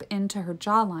bouncing up into her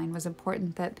jawline was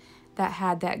important that that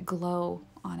had that glow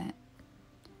on it.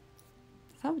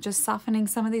 So just softening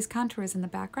some of these contours in the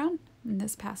background in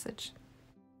this passage.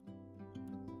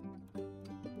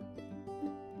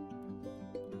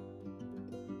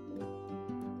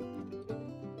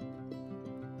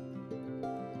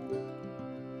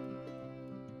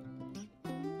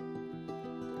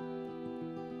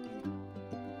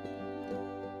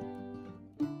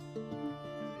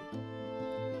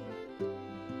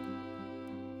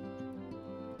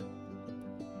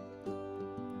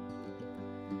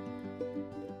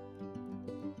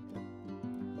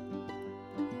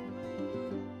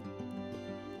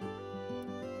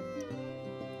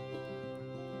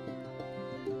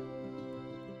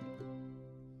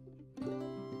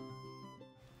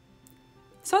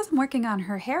 So as I'm working on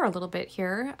her hair a little bit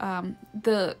here,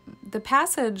 the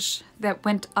passage that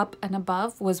went up and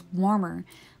above was warmer,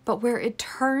 but where it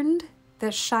turned,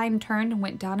 the shine turned and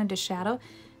went down into shadow,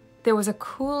 there was a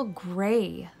cool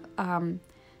gray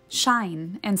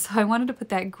shine, and so I wanted to put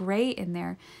that gray in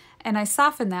there, and I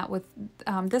softened that with,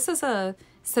 this is a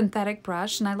synthetic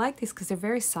brush, and I like these because they're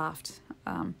very soft,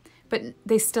 but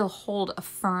they still hold a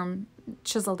firm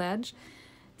chiseled edge.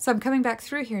 So I'm coming back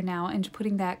through here now and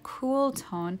putting that cool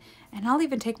tone, and I'll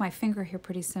even take my finger here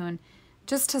pretty soon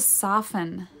just to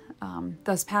soften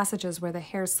those passages where the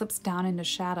hair slips down into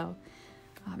shadow,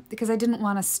 because I didn't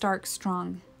want a stark,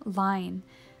 strong line.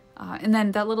 And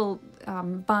then that little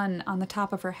bun on the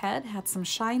top of her head had some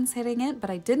shines hitting it,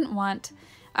 but I didn't want,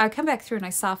 I come back through and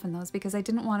I soften those because I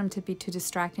didn't want them to be too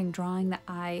distracting drawing the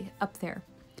eye up there.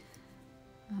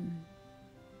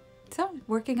 So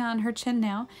working on her chin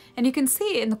now, and you can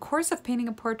see in the course of painting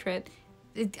a portrait,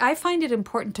 I find it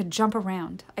important to jump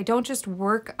around. I don't just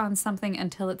work on something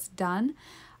until it's done.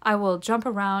 I will jump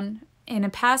around in a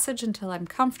passage until I'm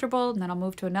comfortable, and then I'll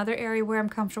move to another area where I'm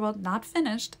comfortable, not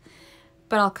finished,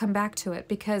 but I'll come back to it,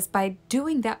 because by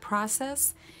doing that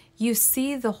process, you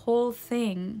see the whole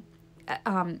thing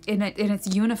in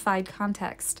its unified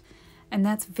context, and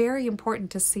that's very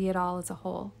important to see it all as a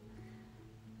whole.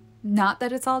 Not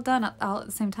that it's all done all at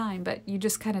the same time, but you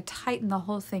just kind of tighten the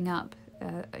whole thing up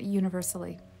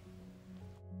universally.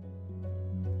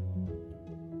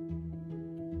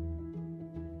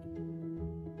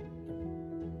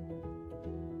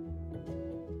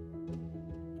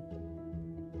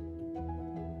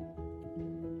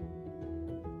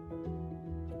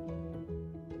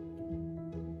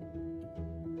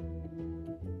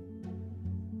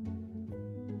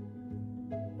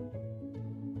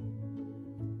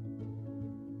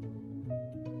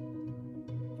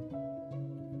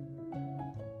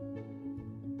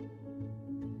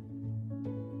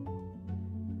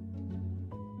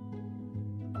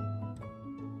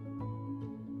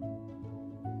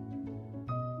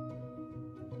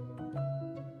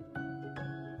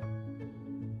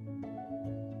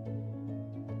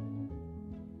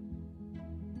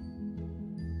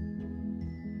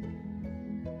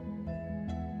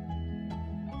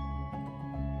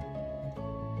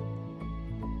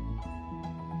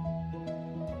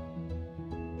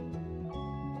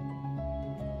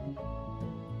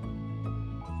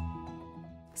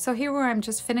 So here where I'm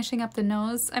just finishing up the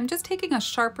nose, I'm just taking a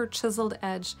sharper chiseled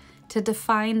edge to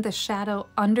define the shadow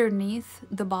underneath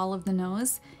the ball of the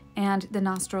nose and the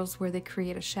nostrils where they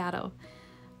create a shadow.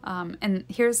 And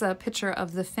here's a picture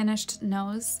of the finished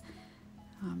nose,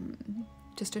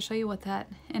 just to show you what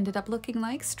that ended up looking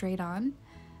like straight on.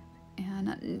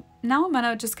 And now I'm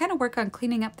gonna just kind of work on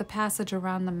cleaning up the passage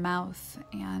around the mouth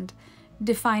and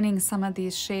defining some of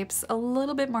these shapes a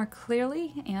little bit more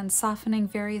clearly and softening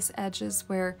various edges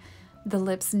where the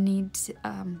lips need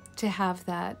to have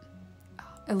that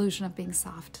illusion of being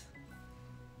soft.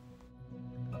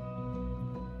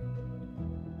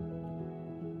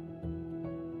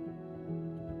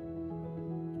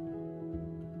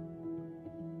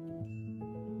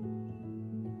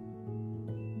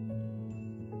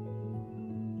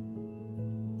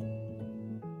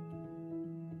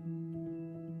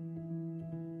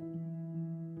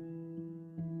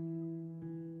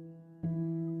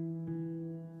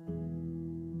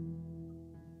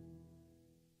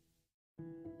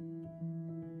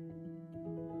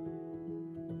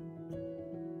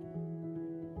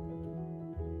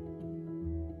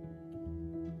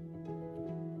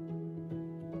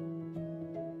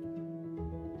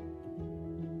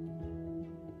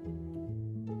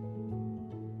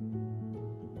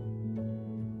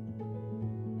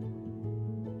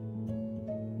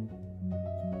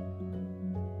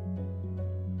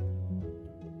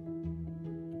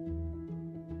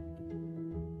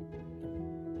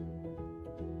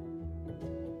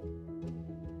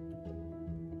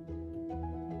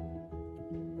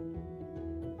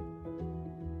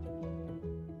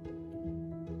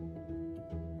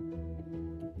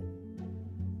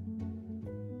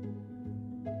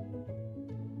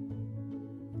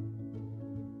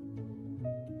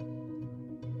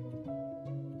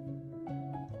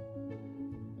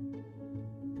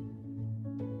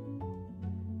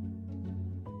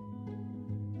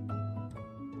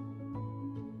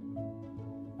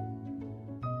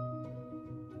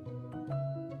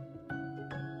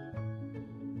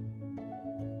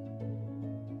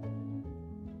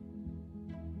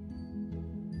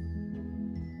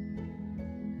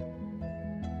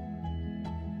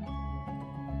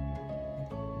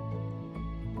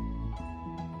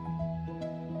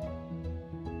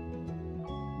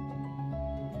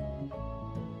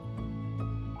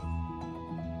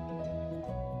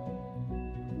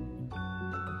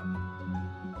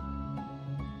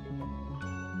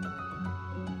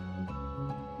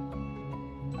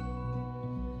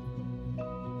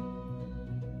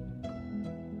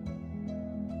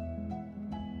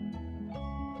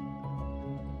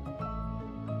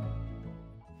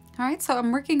 All right, so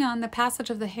I'm working on the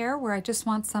passage of the hair where I just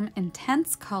want some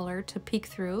intense color to peek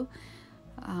through.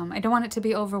 I don't want it to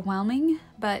be overwhelming,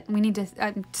 but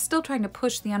I'm still trying to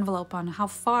push the envelope on how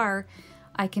far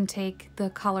I can take the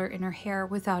color in her hair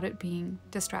without it being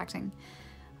distracting.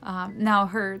 Now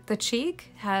the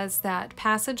cheek has that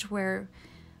passage where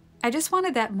I just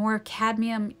wanted that more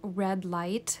cadmium red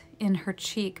light in her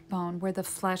cheekbone where the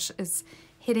flesh is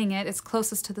hitting it. It's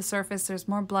closest to the surface. There's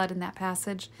more blood in that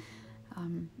passage.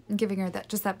 Giving her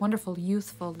that wonderful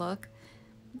youthful look.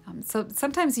 So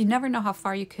sometimes you never know how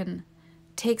far you can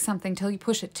take something till you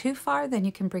push it too far, then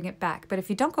you can bring it back. But if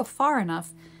you don't go far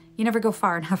enough, you never go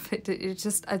far enough.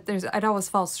 It always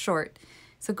falls short.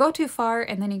 So go too far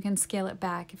and then you can scale it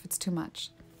back if it's too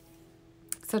much.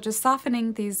 So just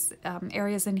softening these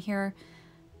areas in here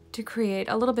to create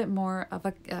a little bit more of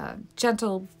a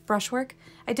gentle brushwork.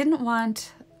 I didn't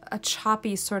want a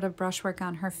choppy sort of brushwork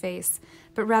on her face,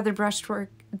 but rather brushwork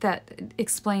that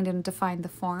explained and defined the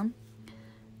form.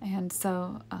 And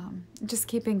so just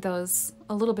keeping those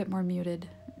a little bit more muted.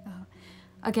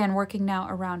 Again, working now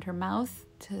around her mouth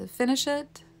to finish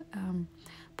it,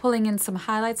 pulling in some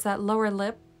highlights, that lower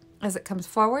lip as it comes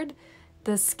forward.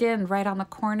 The skin right on the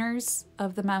corners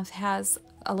of the mouth has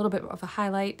a little bit of a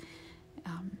highlight.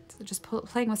 So just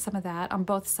playing with some of that on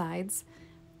both sides.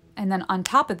 And then on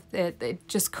top of it, it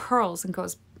just curls and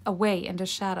goes away into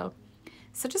shadow.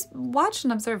 So just watch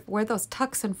and observe where those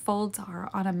tucks and folds are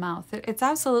on a mouth. It's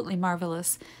absolutely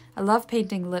marvelous. I love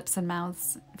painting lips and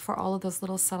mouths for all of those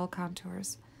little subtle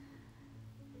contours.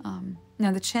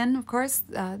 Now the chin, of course,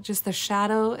 just the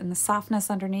shadow and the softness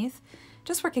underneath.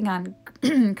 Just working on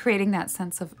creating that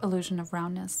sense of illusion of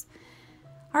roundness.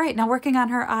 All right, now working on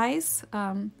her eyes,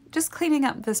 just cleaning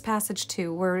up this passage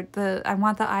too, where I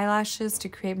want the eyelashes to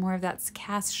create more of that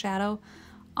cast shadow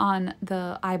on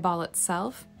the eyeball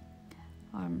itself.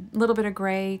 A little bit of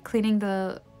gray, cleaning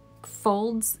the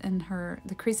folds in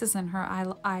the creases in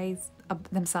her eyes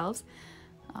themselves.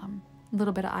 A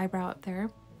little bit of eyebrow up there.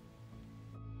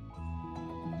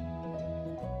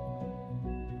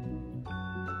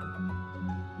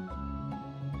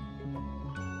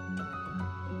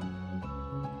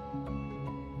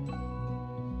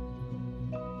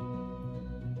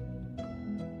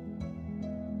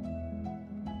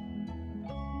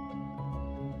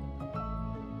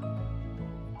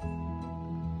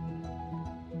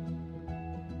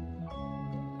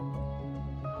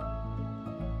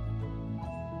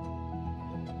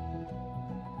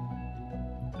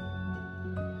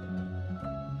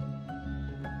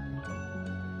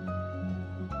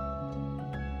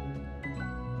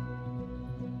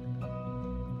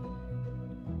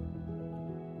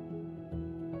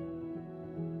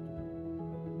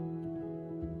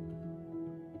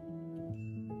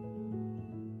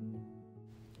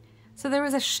 So there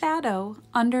was a shadow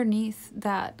underneath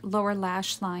that lower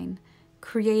lash line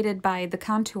created by the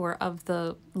contour of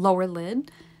the lower lid.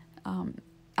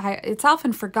 It's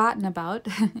often forgotten about,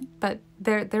 but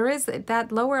there is,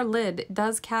 that lower lid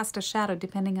does cast a shadow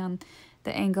depending on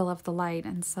the angle of the light,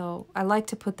 and so I like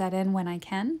to put that in when I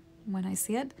can, when I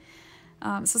see it.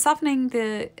 So softening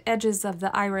the edges of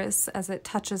the iris as it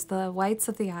touches the whites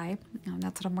of the eye,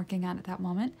 that's what I'm working on at that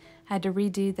moment. I had to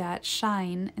redo that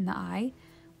shine in the eye.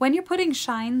 When you're putting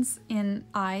shines in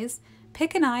eyes,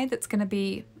 pick an eye that's going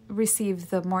to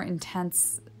receive the more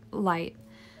intense light.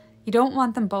 You don't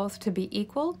want them both to be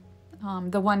equal.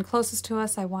 The one closest to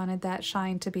us, I wanted that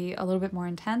shine to be a little bit more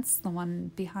intense, the one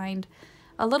behind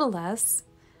a little less.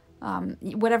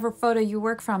 Whatever photo you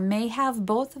work from may have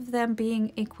both of them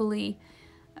being equally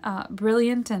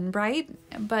brilliant and bright,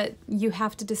 but you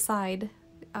have to decide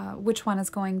which one is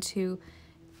going to,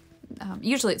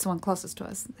 usually it's the one closest to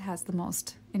us, has the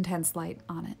most intense light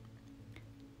on it.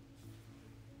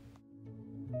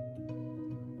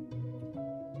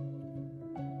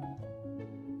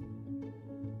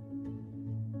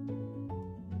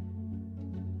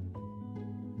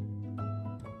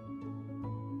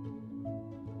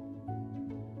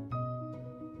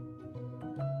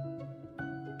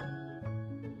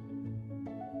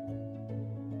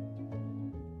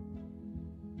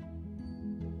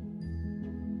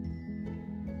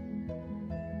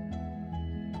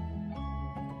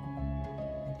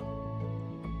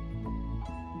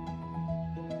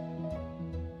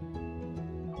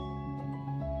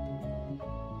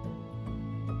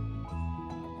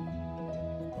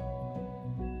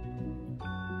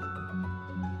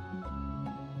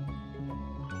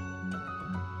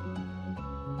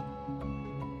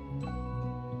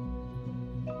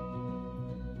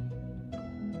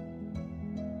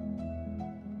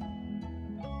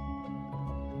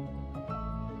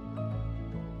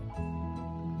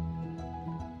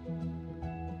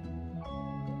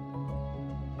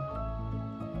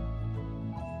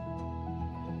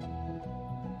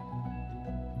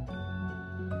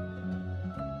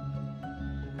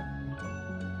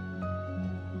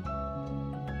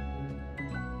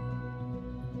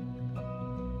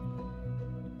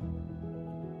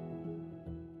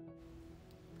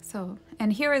 So,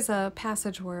 and here is a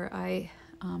passage where I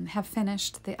have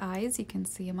finished the eyes. You can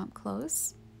see them up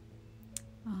close.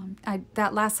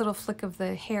 That last little flick of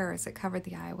the hair as it covered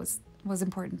the eye was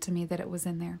important to me, that it was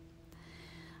in there.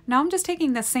 Now I'm just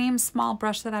taking the same small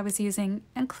brush that I was using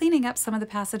and cleaning up some of the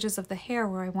passages of the hair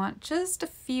where I want just a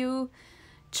few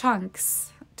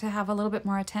chunks to have a little bit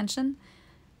more attention,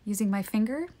 using my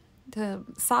finger to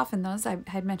soften those. I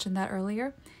had mentioned that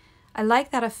earlier. I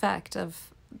like that effect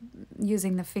of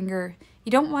using the finger.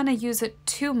 You don't want to use it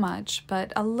too much,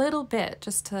 but a little bit,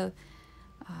 just to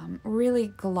really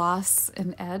gloss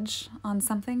an edge on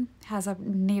something, has a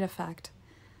neat effect.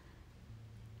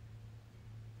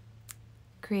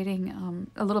 Creating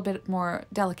a little bit more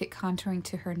delicate contouring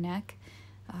to her neck.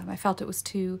 I felt it was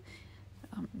too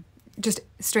just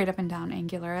straight up and down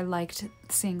angular. I liked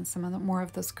seeing some of more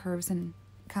of those curves and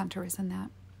contours in that.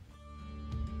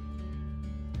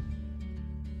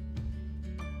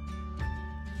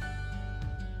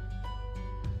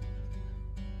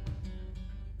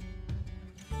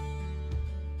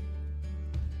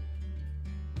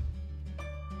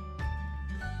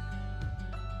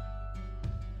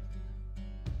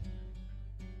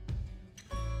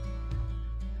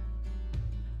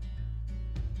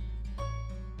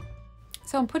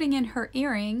 So I'm putting in her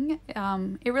earring.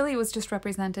 It really was just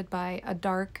represented by a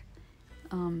dark,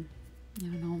 I don't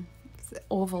know,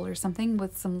 oval or something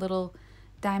with some little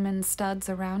diamond studs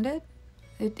around it.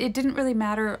 It didn't really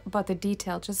matter about the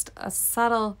detail, just a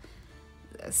subtle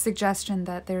suggestion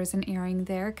that there's an earring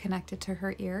there connected to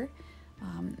her ear.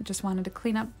 Just wanted to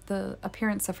clean up the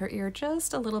appearance of her ear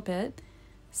just a little bit,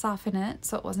 soften it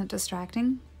so it wasn't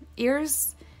distracting.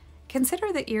 Ears.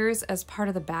 Consider the ears as part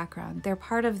of the background. They're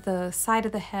part of the side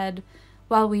of the head.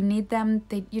 While we need them,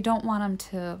 you don't want them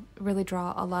to really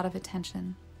draw a lot of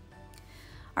attention.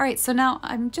 All right, so now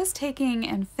I'm just taking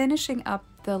and finishing up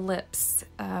the lips,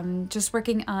 just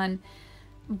working on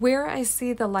where I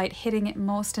see the light hitting it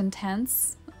most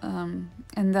intense, and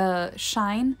the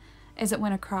shine as it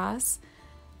went across.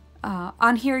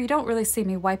 On here, you don't really see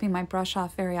me wiping my brush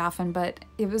off very often, but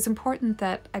it was important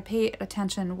that I pay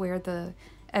attention where the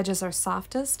edges are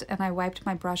softest, and I wiped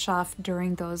my brush off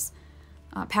during those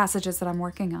passages that I'm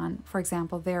working on. For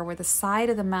example, there where the side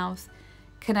of the mouth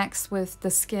connects with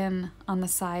the skin on the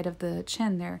side of the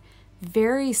chin there,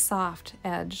 very soft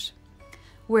edge.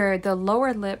 Where the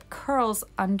lower lip curls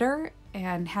under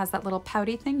and has that little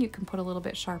pouty thing, you can put a little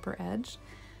bit sharper edge.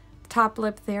 top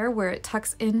lip there where it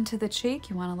tucks into the cheek,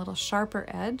 you want a little sharper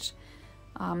edge.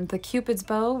 The Cupid's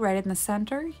bow right in the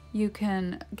center, you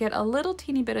can get a little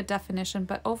teeny bit of definition,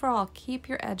 but overall keep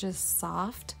your edges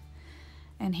soft.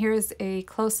 And here's a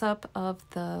close-up of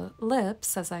the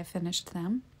lips as I finished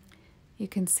them. You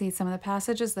can see some of the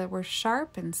passages that were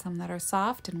sharp and some that are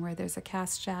soft and where there's a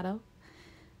cast shadow.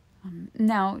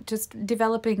 Now just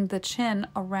developing the chin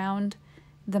around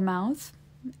the mouth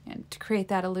and to create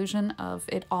that illusion of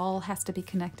it all has to be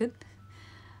connected.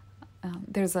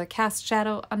 There's a cast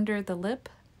shadow under the lip,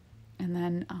 and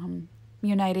then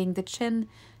uniting the chin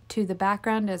to the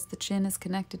background as the chin is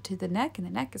connected to the neck, and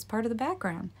the neck is part of the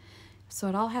background. So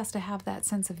it all has to have that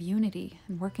sense of unity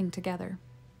and working together.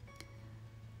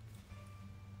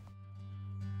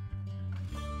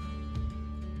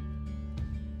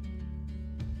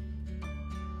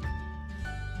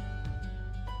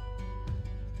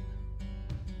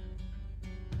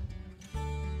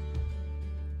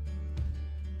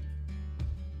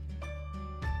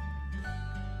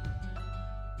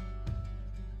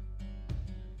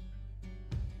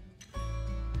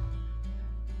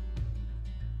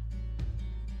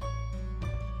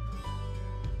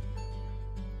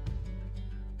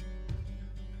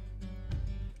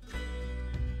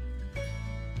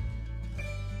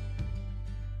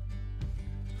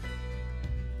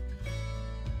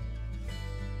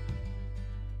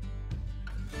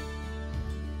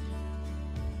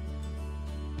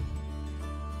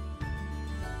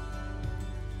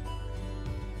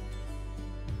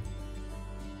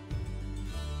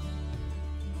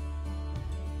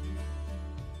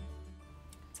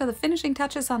 So the finishing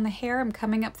touches on the hair, I'm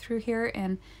coming up through here,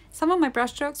 and some of my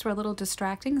brush strokes were a little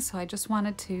distracting, so I just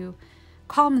wanted to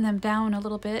calm them down a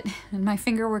little bit, and my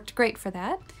finger worked great for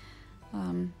that.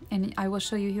 And I will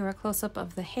show you here a close-up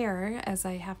of the hair as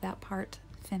I have that part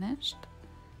finished.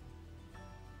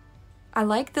 I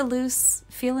like the loose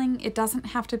feeling. It doesn't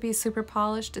have to be super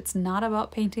polished. It's not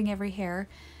about painting every hair.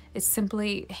 It's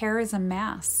simply, hair is a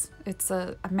mass. It's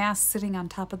a mass sitting on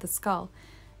top of the skull.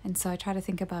 And so I try to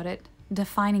think about it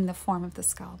defining the form of the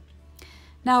skull.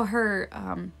 Now her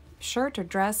shirt or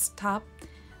dress top,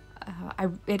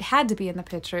 it had to be in the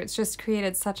picture. It's just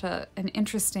created such an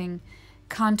interesting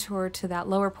contour to that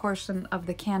lower portion of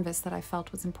the canvas that I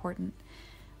felt was important.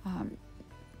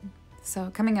 So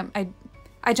coming up,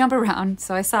 I jump around,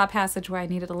 so I saw a passage where I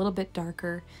needed a little bit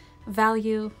darker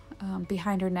value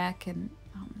behind her neck, and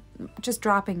just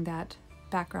dropping that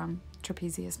background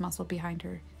trapezius muscle behind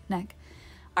her neck.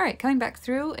 All right, coming back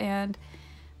through and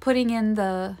putting in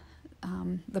the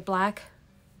black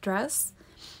dress.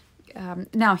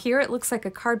 Now here it looks like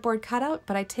a cardboard cutout,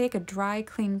 but I take a dry,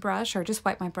 clean brush, or just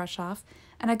wipe my brush off,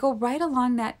 and I go right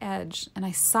along that edge and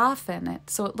I soften it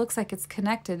so it looks like it's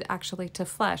connected actually to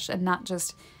flesh and not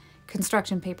just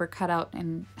construction paper cut out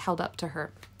and held up to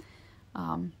her.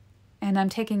 And I'm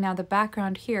taking now the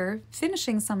background here,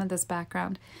 finishing some of this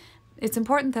background. It's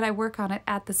important that I work on it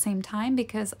at the same time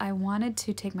because I wanted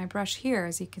to take my brush here,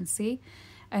 as you can see,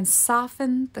 and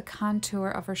soften the contour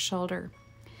of her shoulder.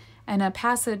 And a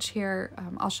passage here,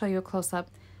 I'll show you a close-up.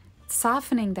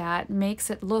 Softening that makes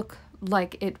it look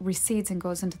like it recedes and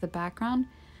goes into the background.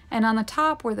 And on the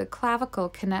top where the clavicle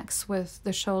connects with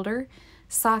the shoulder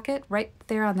socket, right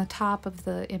there on the top of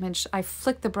the image, I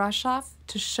flick the brush off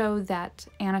to show that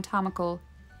anatomical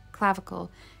clavicle,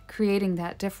 creating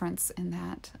that difference in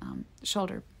that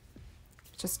shoulder.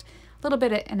 Just a little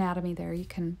bit of anatomy there. You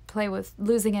can play with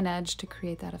losing an edge to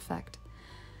create that effect.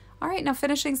 All right, now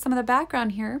finishing some of the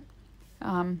background here.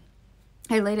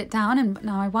 I laid it down, and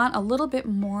now I want a little bit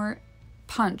more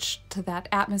punch to that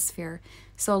atmosphere.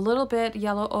 So a little bit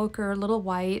yellow ochre, a little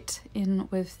white in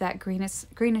with that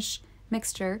greenish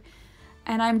mixture.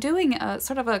 And I'm doing a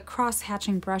sort of a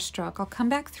cross-hatching brush stroke. I'll come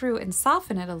back through and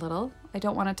soften it a little. I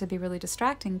don't want it to be really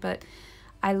distracting, but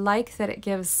I like that it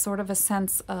gives sort of a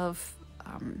sense of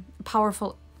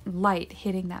powerful light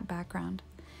hitting that background.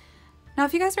 Now,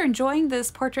 if you guys are enjoying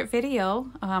this portrait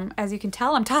video, as you can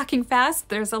tell, I'm talking fast.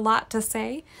 There's a lot to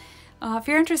say. If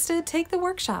you're interested, take the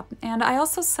workshop. And I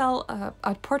also sell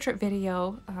a portrait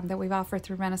video that we've offered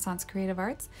through Renaissance Creative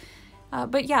Arts.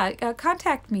 But yeah,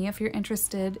 contact me if you're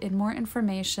interested in more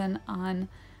information on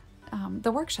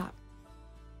the workshop.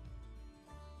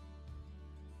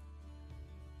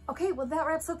 Okay, well that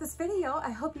wraps up this video.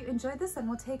 I hope you enjoyed this and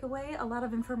will take away a lot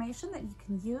of information that you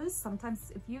can use.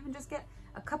 Sometimes if you even just get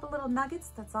a couple little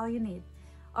nuggets, that's all you need.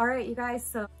 All right, you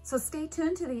guys, so stay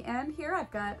tuned to the end here.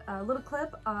 I've got a little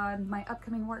clip on my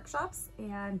upcoming workshops,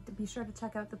 and be sure to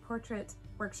check out the portrait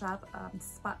workshop,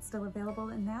 spot still available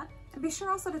in that. And be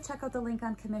sure also to check out the link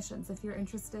on commissions. If you're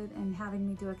interested in having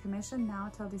me do a commission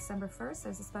now till December 1st,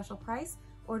 there's a special price.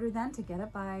 Order then to get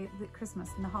it by the Christmas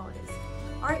and the holidays.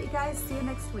 All right, you guys, see you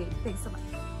next week. Thanks so much.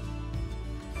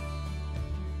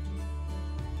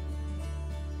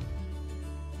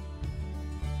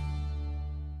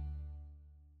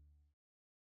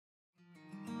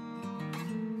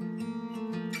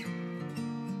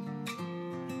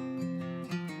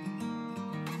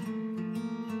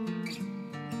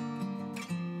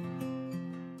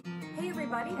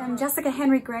 I'm Jessica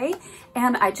Henry Gray,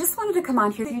 and I just wanted to come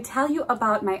on here to tell you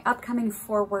about my upcoming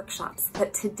 4 workshops.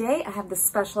 But today I have this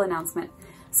special announcement.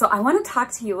 So I want to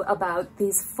talk to you about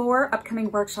these 4 upcoming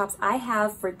workshops I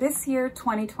have for this year,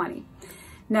 2020.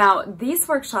 Now, these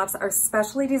workshops are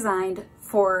specially designed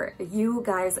for you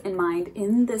guys in mind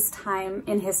in this time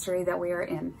in history that we are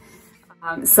in.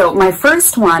 So my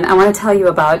first one I want to tell you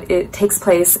about, it takes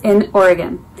place in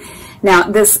Oregon. Now,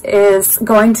 this is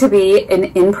going to be an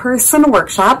in-person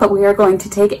workshop, but we are going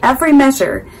to take every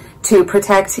measure to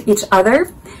protect each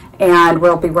other, and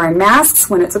we'll be wearing masks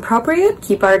when it's appropriate,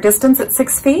 keep our distance at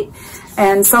 6 feet,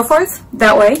 and so forth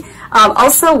that way.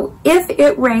 Also, if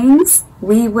it rains,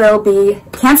 we will be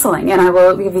canceling, and I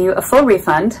will give you a full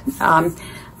refund,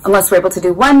 unless we're able to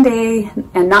do one day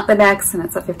and not the next, and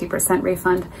it's a 50%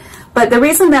 refund. But the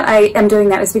reason that I am doing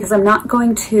that is because I'm not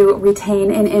going to retain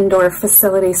an indoor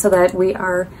facility so that we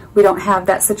don't have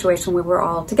that situation where we're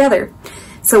all together.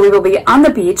 So we will be on the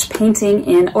beach painting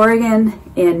in Oregon,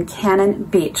 in Cannon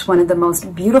Beach, one of the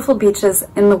most beautiful beaches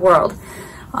in the world.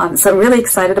 So I'm really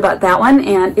excited about that one,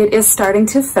 and it is starting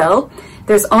to fill.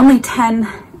 There's only 10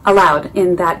 allowed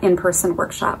in that in-person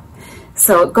workshop.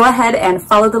 So go ahead and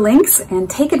follow the links and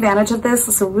take advantage of this.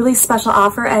 It's a really special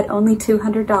offer at only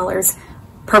 $200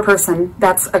 per person.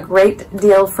 That's a great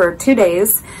deal for 2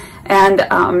 days. And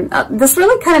this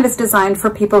really kind of is designed for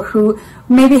people who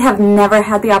maybe have never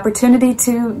had the opportunity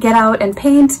to get out and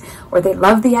paint, or they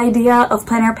love the idea of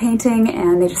plein air painting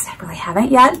and they just really haven't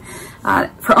yet.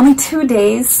 For only 2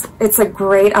 days, it's a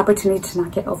great opportunity to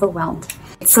not get overwhelmed.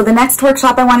 So the next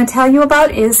workshop I want to tell you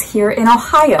about is here in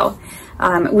Ohio.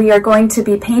 We are going to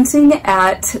be painting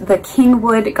at the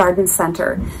Kingwood Garden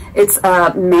Center. It's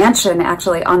a mansion,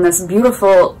 actually, on this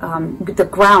beautiful, the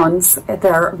grounds.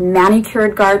 There are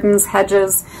manicured gardens,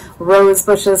 hedges, rose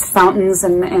bushes, fountains,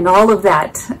 and all of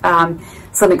that.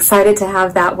 So I'm excited to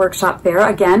have that workshop there.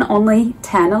 Again, only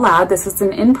 10 allowed. This is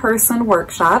an in-person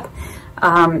workshop,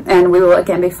 and we will,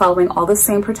 again, be following all the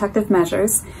same protective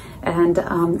measures.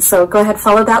 And so go ahead,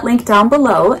 follow that link down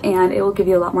below, and it will give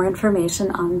you a lot more information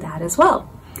on that as well.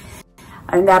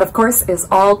 And that, of course, is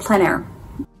all plein air.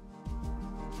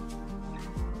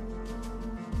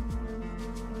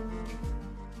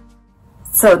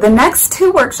 So the next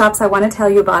 2 workshops I want to tell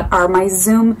you about are my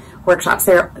Zoom workshops.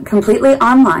 They're completely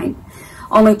online.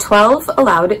 Only 12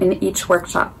 allowed in each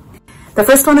workshop. The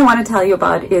first one I want to tell you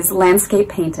about is landscape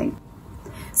painting.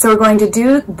 So we're going to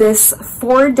do this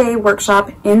 4-day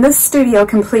workshop in the studio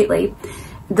completely.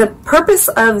 The purpose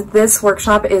of this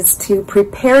workshop is to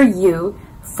prepare you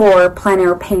for plein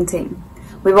air painting.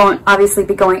 We won't obviously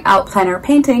be going out plein air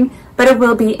painting, but it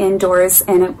will be indoors,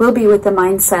 and it will be with the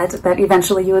mindset that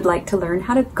eventually you would like to learn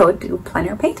how to go do plein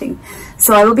air painting.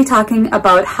 So I will be talking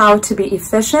about how to be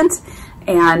efficient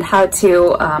and how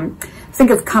to think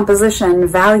of composition,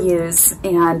 values,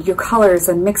 and your colors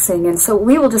and mixing. And so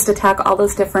we will just attack all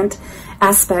those different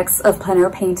aspects of plein air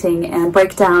painting and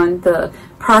break down the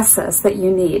process that you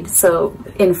need. So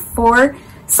in 4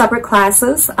 separate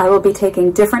classes, I will be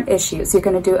taking different issues. You're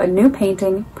going to do a new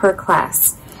painting per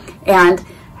class. And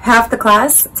half the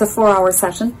class, it's a 4-hour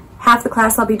session, half the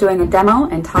class I'll be doing a demo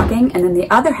and talking, and then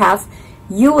the other half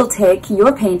you will take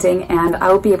your painting and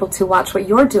I will be able to watch what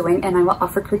you're doing, and I will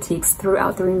offer critiques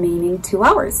throughout the remaining 2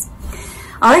 hours.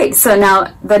 All right, so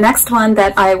now the next one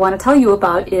that I want to tell you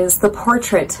about is the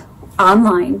portrait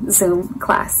online Zoom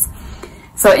class.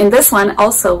 So in this one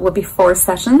also will be 4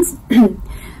 sessions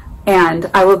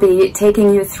and I will be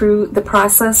taking you through the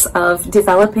process of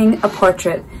developing a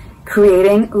portrait,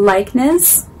 creating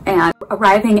likeness and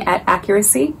arriving at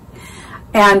accuracy,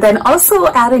 and then also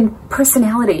adding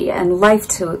personality and life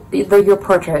to your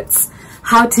portraits.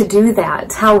 How to do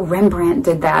that, how Rembrandt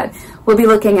did that. We'll be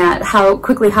looking at how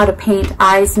to paint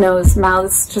eyes, nose,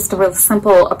 mouths, just a real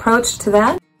simple approach to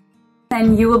that.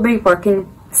 And you will be working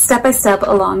step by step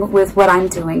along with what I'm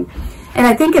doing. And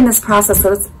I think in this process,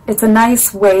 it's a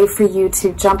nice way for you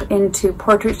to jump into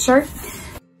portraiture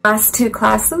Last two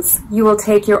classes, you will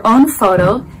take your own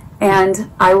photo,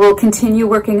 and I will continue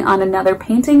working on another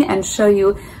painting and show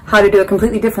you how to do a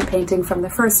completely different painting from the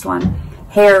first one.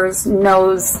 Hairs,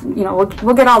 nose, you know,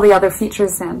 we'll get all the other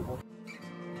features in.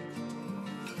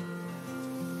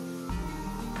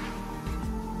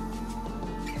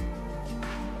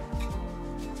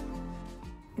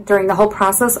 During the whole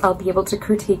process, I'll be able to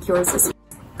critique yours as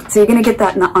well. So you're going to get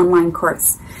that in the online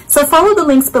course. So follow the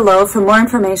links below for more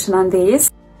information on these.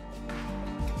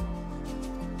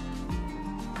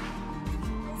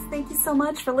 Thank you so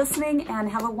much for listening,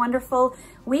 and have a wonderful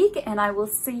week, and I will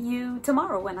see you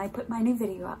tomorrow when I put my new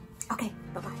video up. Okay,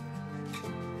 bye-bye.